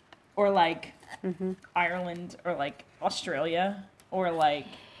 or like Ireland, or like Australia, or like.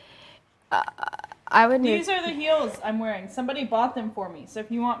 I would. These are the heels I'm wearing. Somebody bought them for me. So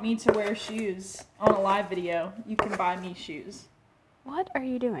if you want me to wear shoes on a live video, you can buy me shoes. What are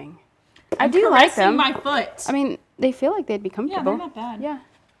you doing? I do like them. My foot. I mean, they feel like they'd be comfortable. Yeah, they're not bad. Yeah.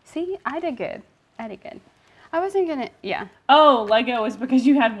 See, I did good. I wasn't gonna. Yeah. Oh, Lego is because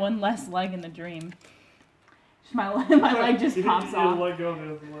you had one less leg in the dream. My leg just pops off. Lego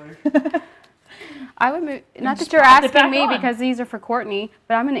the other leg. I would move. Not that you're asking me because these are for Courtney,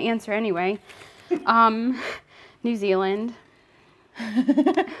 but I'm gonna answer anyway. New Zealand. Why?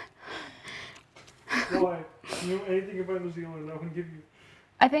 You know anything about New Zealand? I would give you.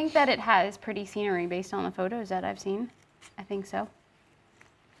 I think that it has pretty scenery based on the photos that I've seen. I think so.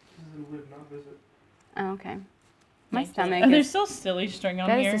 Live, not visit. Oh, okay. My stomach. There's still silly string on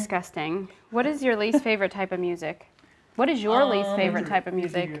here. here. That is disgusting. What is your least favorite type of music? What is your least favorite type of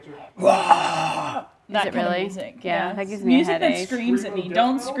music? That it really? Music. Yeah, that gives me a headache. Music that screams at me.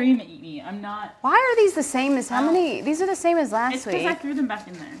 Don't scream at me. I'm not. Why are these the same as how many? These are the same as last week. It's because I threw them back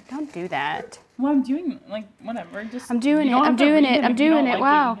in there. Don't do that. Well, I'm doing like whatever. Just I'm doing it. I'm doing it.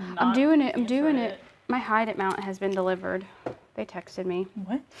 Wow. I'm doing it. My hide-it mount has been delivered. They texted me.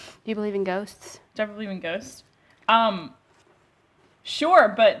 What? Do you believe in ghosts? Do I believe in ghosts? Sure,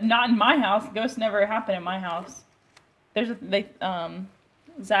 but not in my house. Ghosts never happen in my house.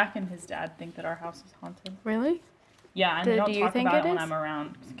 Zach and his dad think that our house is haunted. Really? Yeah, and they don't talk about it when I'm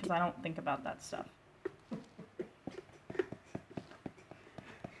around because I don't think about that stuff.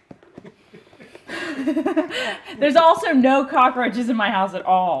 There's also no cockroaches in my house at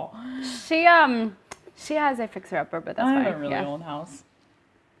all. She has a fixer-upper, but that's fine. I have a really old house.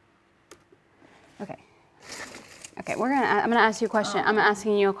 Okay. Okay, I'm gonna ask you a question. I'm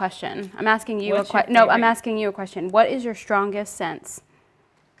asking you a question. I'm asking you a question. No, I'm asking you a question. What is your strongest sense?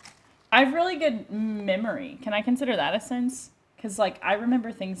 I have really good memory. Can I consider that a sense? Because like I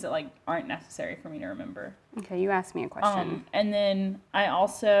remember things that like aren't necessary for me to remember. Okay, you asked me a question. And then I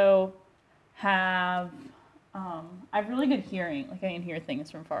also have I have really good hearing. Like I can hear things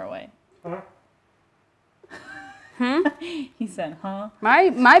from far away. Huh? He said, "Huh?"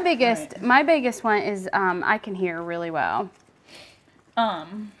 My biggest one is I can hear really well.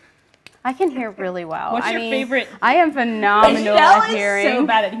 I can hear really well. What's your favorite? I am phenomenal at hearing. So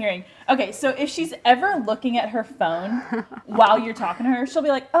bad at hearing. Okay, so if she's ever looking at her phone while you're talking to her, she'll be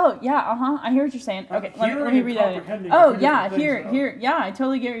like, "Oh yeah, I hear what you're saying." Okay, let me read that. Oh yeah, here, yeah, I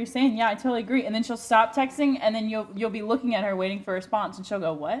totally get what you're saying. Yeah, I totally agree. And then she'll stop texting, and then you'll be looking at her waiting for a response, and she'll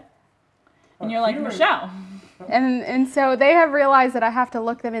go, "What?" And you're like, "Michelle." And so they have realized that I have to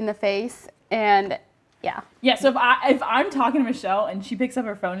look them in the face, and yeah. Yeah, so if I'm talking to Michelle and she picks up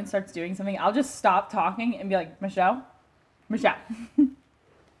her phone and starts doing something, I'll just stop talking and be like, Michelle. Michelle.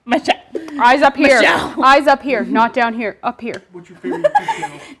 Eyes up here. Michelle. Eyes up here, not down here. Up here. What's your favorite YouTube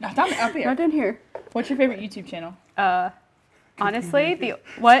channel? Not up here. Not down here. What's your favorite YouTube channel? Honestly,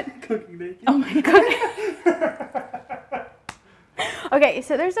 what? Cooking naked. Oh my god. Okay,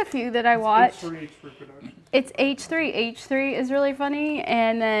 so there's a few that I watch. H3 Productions. It's H3. H3 is really funny,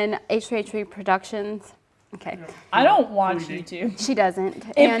 and then H3 Productions. Okay. Yeah. I don't watch YouTube. She doesn't.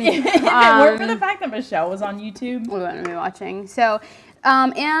 And if it weren't for the fact that Michelle was on YouTube, we wouldn't be watching. So,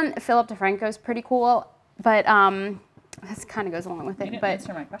 and Philip DeFranco's pretty cool, but this kind of goes along with You it. didn't But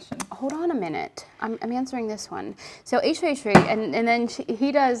answer my question. hold on a minute. I'm answering this one. So H3, and then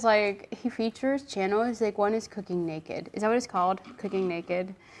he does like, he features channels, like one is Cooking Naked. Is that what it's called? Cooking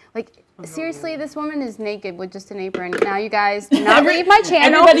Naked? Like, seriously, this woman is naked with just an apron. Now you guys do not leave my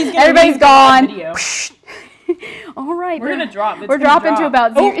channel. Everybo's gone. Video. All right. We're going to drop. We're dropping to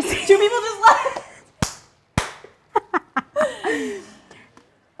about 0. 2 people just left.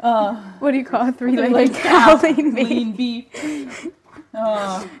 What do you call a 3-legged cow? Lean beef.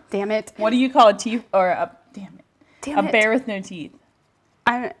 Damn it. What do you call a teeth or a Damn it. bear with no teeth?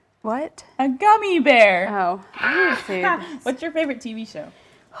 What? A gummy bear. Oh, I need to. What's your favorite TV show?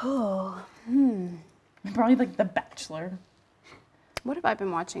 Oh, Probably like The Bachelor. What have I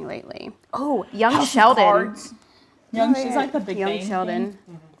been watching lately? Oh, Young Sheldon. She's like the Big Young Bang Sheldon.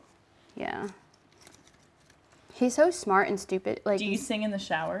 thing. Yeah. He's so smart and stupid. Like, Do you sing in the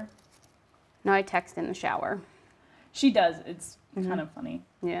shower? No, I text in the shower. She does. It's kind of funny.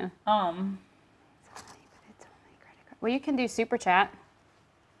 Yeah. It's only credit card. Well, you can do super chat.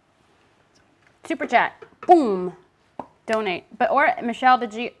 Super chat. Boom. Donate. Or Michelle,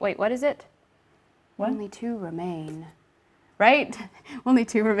 wait, what is it? What? Only 2 remain. Right? Only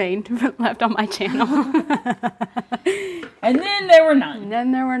 2 remain left on my channel. And then there were none. And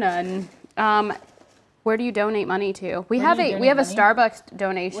then there were none. Where do you donate money to? We have a money? Starbucks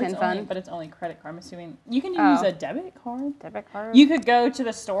donation fund. But it's only credit card. I'm assuming you can use a debit card. Debit card. You could go to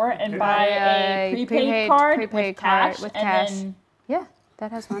the store and buy a prepaid card with cash. Then yeah,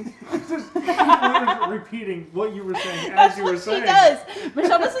 that has one. Repeating what you were saying as you were saying. She does.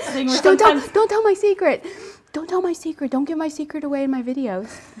 Michelle does this thing where don't tell my secret. Don't tell my secret. Don't give my secret away in my videos.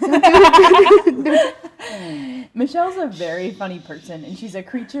 Michelle's a very funny person, and she's a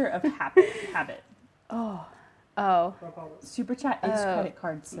creature of habit. Oh. Super chat is credit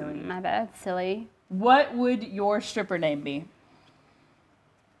card silly. My bad, silly. What would your stripper name be?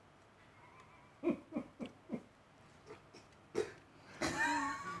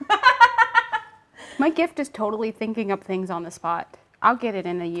 My gift is totally thinking up things on the spot. I'll get it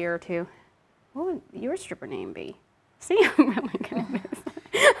in a year or 2. What would your stripper name be? See, I'm really good at this.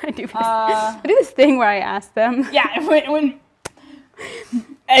 I do this thing where I ask them. Yeah, when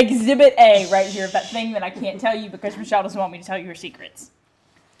Exhibit A right here, that thing that I can't tell you because Michelle doesn't want me to tell you her secrets.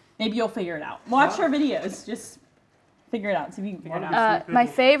 Maybe you'll figure it out. Watch her videos. Just figure it out. See if you can figure it out. My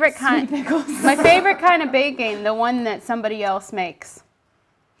favorite kind. My favorite kind of baking, the one that somebody else makes.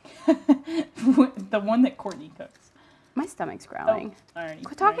 The one that Courtney cooks. My stomach's growling. Oh,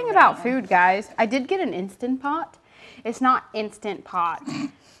 Quit talking about food, guys. I did get an Instant Pot. It's not Instant Pot.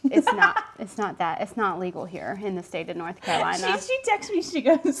 It's not that. It's not legal here in the state of North Carolina. She texted me. She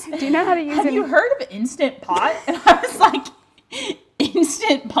goes, "Do you know how to use it? Have you heard of Instant Pot?" And I was like,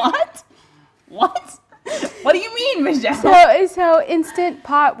 "Instant Pot? What? What do you mean, Michelle?" So Instant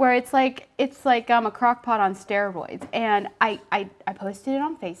Pot, where it's like a crock pot on steroids, and I posted it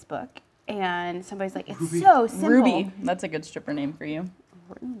on Facebook, and somebody's like, "It's so simple." Ruby, that's a good stripper name for you.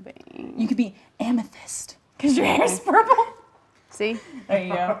 Ruby. You could be Amethyst because your hair's purple. See? There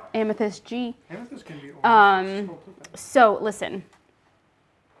you go. Amethyst G. Amethyst can be orange. So listen.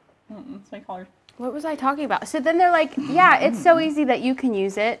 That's my color. What was I talking about? So then they're like, yeah, it's so easy that you can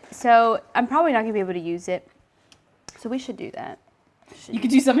use it. So I'm probably not going to be able to use it. So we should do that. You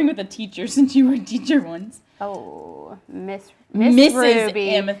could do something with a teacher since you were a teacher once. Oh, Mrs. Ruby.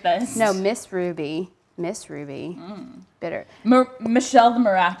 Amethyst. No, Miss Ruby. Miss Ruby. Bitter. Michelle the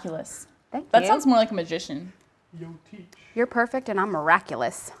Miraculous. Thank you. That sounds more like a magician. Yo, teach. You're perfect and I'm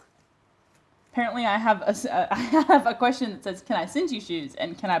miraculous. Apparently I have a question that says, can I send you shoes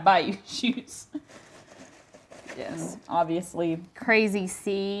and can I buy you shoes? Yes, obviously. Crazy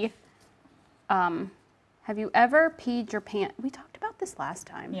C. Have you ever peed your pants? We talked about this last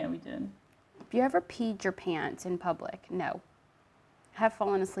time. Yeah, we did. Have you ever peed your pants in public? No. Have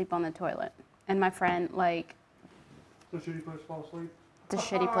fallen asleep on the toilet. And my friend, like... The shitty place to fall asleep? It's a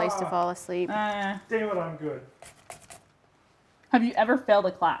shitty place to fall asleep. Damn it, I'm good. Have you ever failed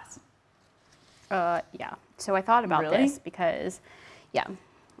a class? Yeah. So I thought about Really? this because, yeah.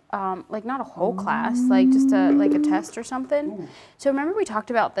 Like not a whole class, like just a test or something. Ooh. So remember we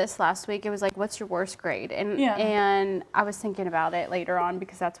talked about this last week. It was like, what's your worst grade? And I was thinking about it later on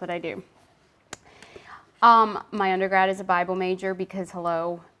because that's what I do. My undergrad is a Bible major because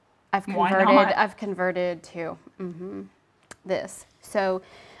I've converted. Why not? I've converted to this. So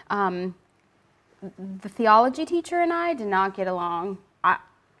the theology teacher and I did not get along.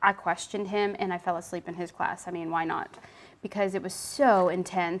 I questioned him and I fell asleep in his class. I mean, why not? Because it was so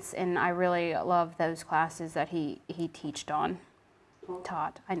intense, and I really love those classes that he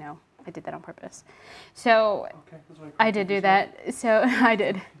taught. I know. I did that on purpose. So I did do that. So I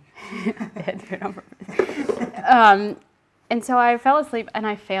did. I had to do it on purpose. And so I fell asleep and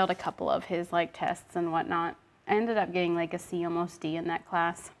I failed a couple of his like tests and whatnot. I ended up getting like a C, almost D in that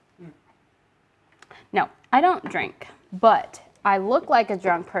class. No, I don't drink, but I look like a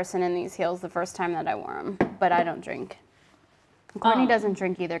drunk person in these heels the first time that I wore them, but I don't drink. And Courtney doesn't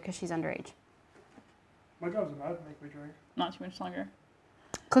drink either because she's underage. My job does not make me drink. Not too much longer.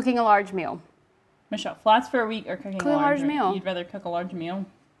 Cooking a large meal. Michelle, flats for a week or cooking a large meal? You'd rather cook a large meal?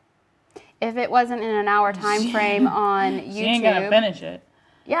 If it wasn't in an hour time frame on YouTube. She ain't gonna finish it.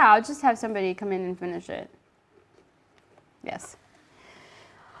 Yeah, I'll just have somebody come in and finish it. Yes.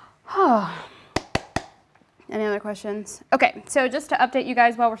 Any other questions? Okay, so just to update you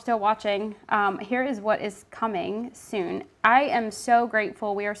guys while we're still watching, here is what is coming soon. I am so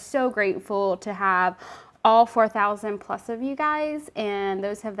grateful. We are so grateful to have all 4,000 plus of you guys, and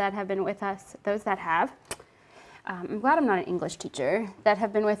those that have been with us, those that have. I'm glad I'm not an English teacher, that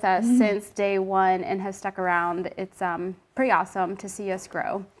have been with us since day one and have stuck around. It's pretty awesome to see us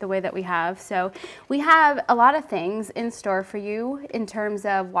grow the way that we have. So we have a lot of things in store for you in terms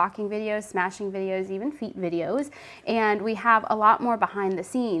of walking videos, smashing videos, even feet videos. And we have a lot more behind the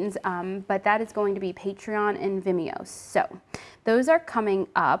scenes, but that is going to be Patreon and Vimeo. So those are coming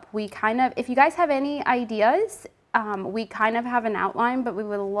up. We kind of, if you guys have any ideas, we kind of have an outline, but we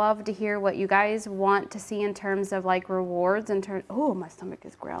would love to hear what you guys want to see in terms of like rewards. Oh, my stomach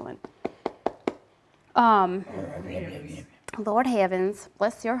is growling. Lord heavens,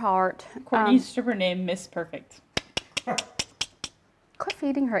 bless your heart. Courtney's stripper name, Miss Perfect. Quit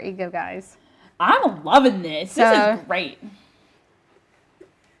feeding her ego, guys. I'm loving this. This is great.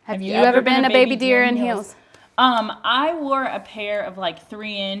 Have you ever been a baby deer in heels? I wore a pair of like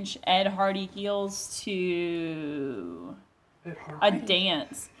 3-inch Ed Hardy heels to a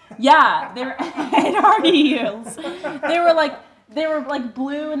dance. Yeah, they were Ed Hardy heels. They were like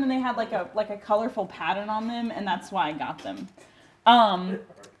blue, and then they had like a colorful pattern on them, and that's why I got them.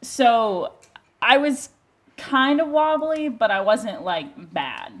 So I was kind of wobbly, but I wasn't like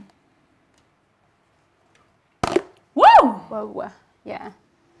bad. Woo! Whoa, yeah.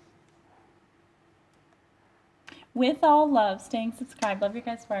 With all love, staying subscribed. Love your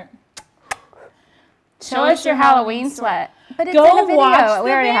guys' part. Show us your Halloween sweat. But it's Go in a video. watch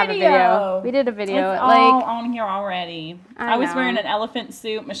We already have a video. We did a video. It's all on here already. I was know. wearing an elephant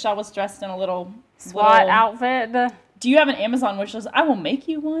suit. Michelle was dressed in a little SWAT outfit. Do you have an Amazon wish list? I will make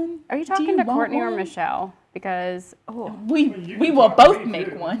you one. Are you talking to Courtney or Michelle? Because we will both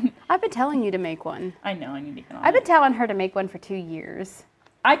make one. I've been telling you to make one. I know. I need to get on I've been telling her to make one for 2 years.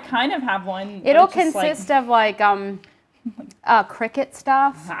 I kind of have one. It'll consist of like cricket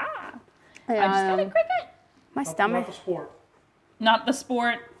stuff. I just got a cricket. My stomach. Not the sport. Not the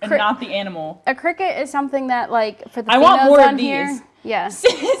sport and not the animal. A cricket is something that like for the I want more of these. Here, yeah.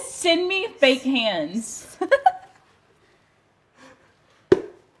 Send me fake hands.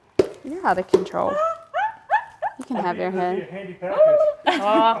 You're out of control. You can have your head. That'll be a handy package.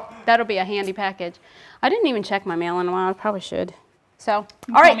 Oh, that'll be a handy package. I didn't even check my mail in a while. I probably should. So,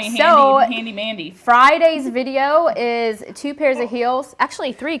 all right, so handy Mandy. Friday's video is 2 pairs of heels.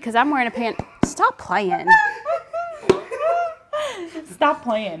 Actually 3 because I'm wearing a pant. Stop playing. Stop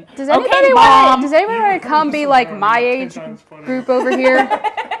playing. Does anybody want to come be like my age group over here?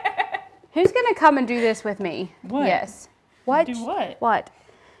 Who's going to come and do this with me? What? Yes. What? Do what? What?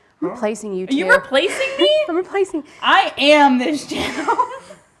 I'm replacing you two. Are you replacing me? I'm replacing. I am this channel.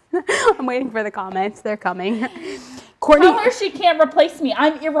 I'm waiting for the comments. They're coming. Courtney, tell her she can't replace me.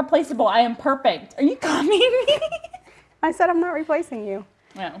 I'm irreplaceable. I am perfect. Are you copying me? I said I'm not replacing you.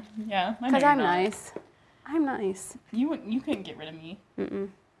 Well, yeah. Because I'm nice. I'm nice. You couldn't get rid of me. You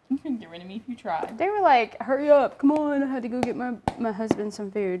couldn't get rid of me if you tried. They were like, hurry up. Come on. I had to go get my husband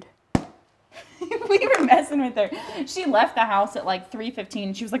some food. We were messing with her. She left the house at like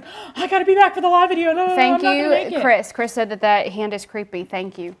 3:15. She was like, I got to be back for the live video. No, Thank you, Chris. Chris said that hand is creepy.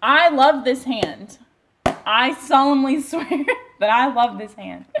 Thank you. I love this hand. I solemnly swear that I love this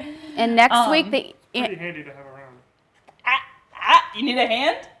hand. And next week, pretty handy to have around. You need a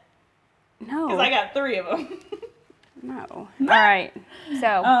hand? No. Because I got 3 of them. No. All right.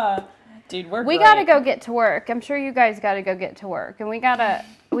 So, dude, we gotta go get to work. I'm sure you guys gotta go get to work, and we gotta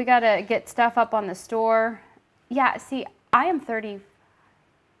get stuff up on the store. Yeah. See, I am 35.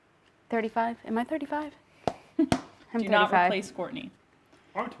 Am I 35? I'm 35. Do not replace Courtney.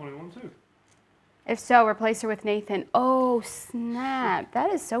 I'm 21 too. If so, replace her with Nathan. Oh, snap.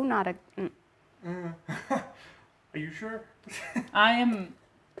 That is so not a... Are you sure? I'm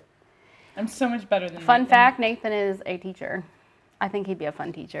so much better than Fun fact, Nathan is a teacher. I think he'd be a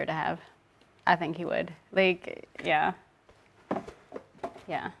fun teacher to have. I think he would. Like, yeah.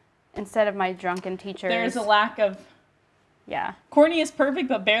 Yeah. Instead of my drunken teachers. There's a lack of... Yeah. Courtney is perfect,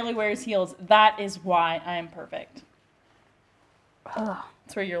 but barely wears heels. That is why I am perfect. Ugh.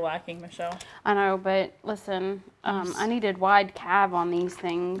 That's where you're lacking, Michelle. I know, but listen, I needed wide calf on these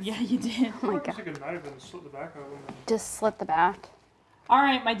things. Yeah, you did. Oh my God. Just take a knife and slit the back of them. Just slit the back. All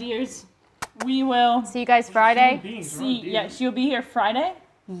right, my dears. We will See you guys Friday. Yeah, she'll be here Friday.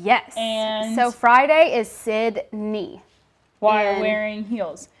 Yes. And so Friday is Sydney. While wearing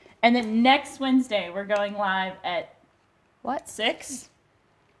heels. And then next Wednesday, we're going live at... What? 6?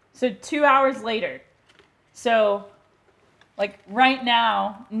 So 2 hours later. So, like, right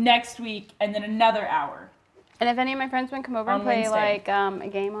now, next week, and then another hour. And if any of my friends want to come over and play, Wednesday. like, a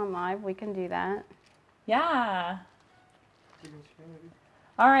game on live, we can do that. Yeah.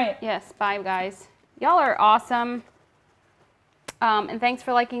 All right. Yes, bye, guys. Y'all are awesome. And thanks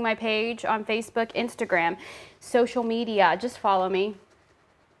for liking my page on Facebook, Instagram, social media. Just follow me.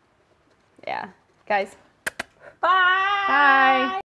 Yeah. Guys. Bye. Bye.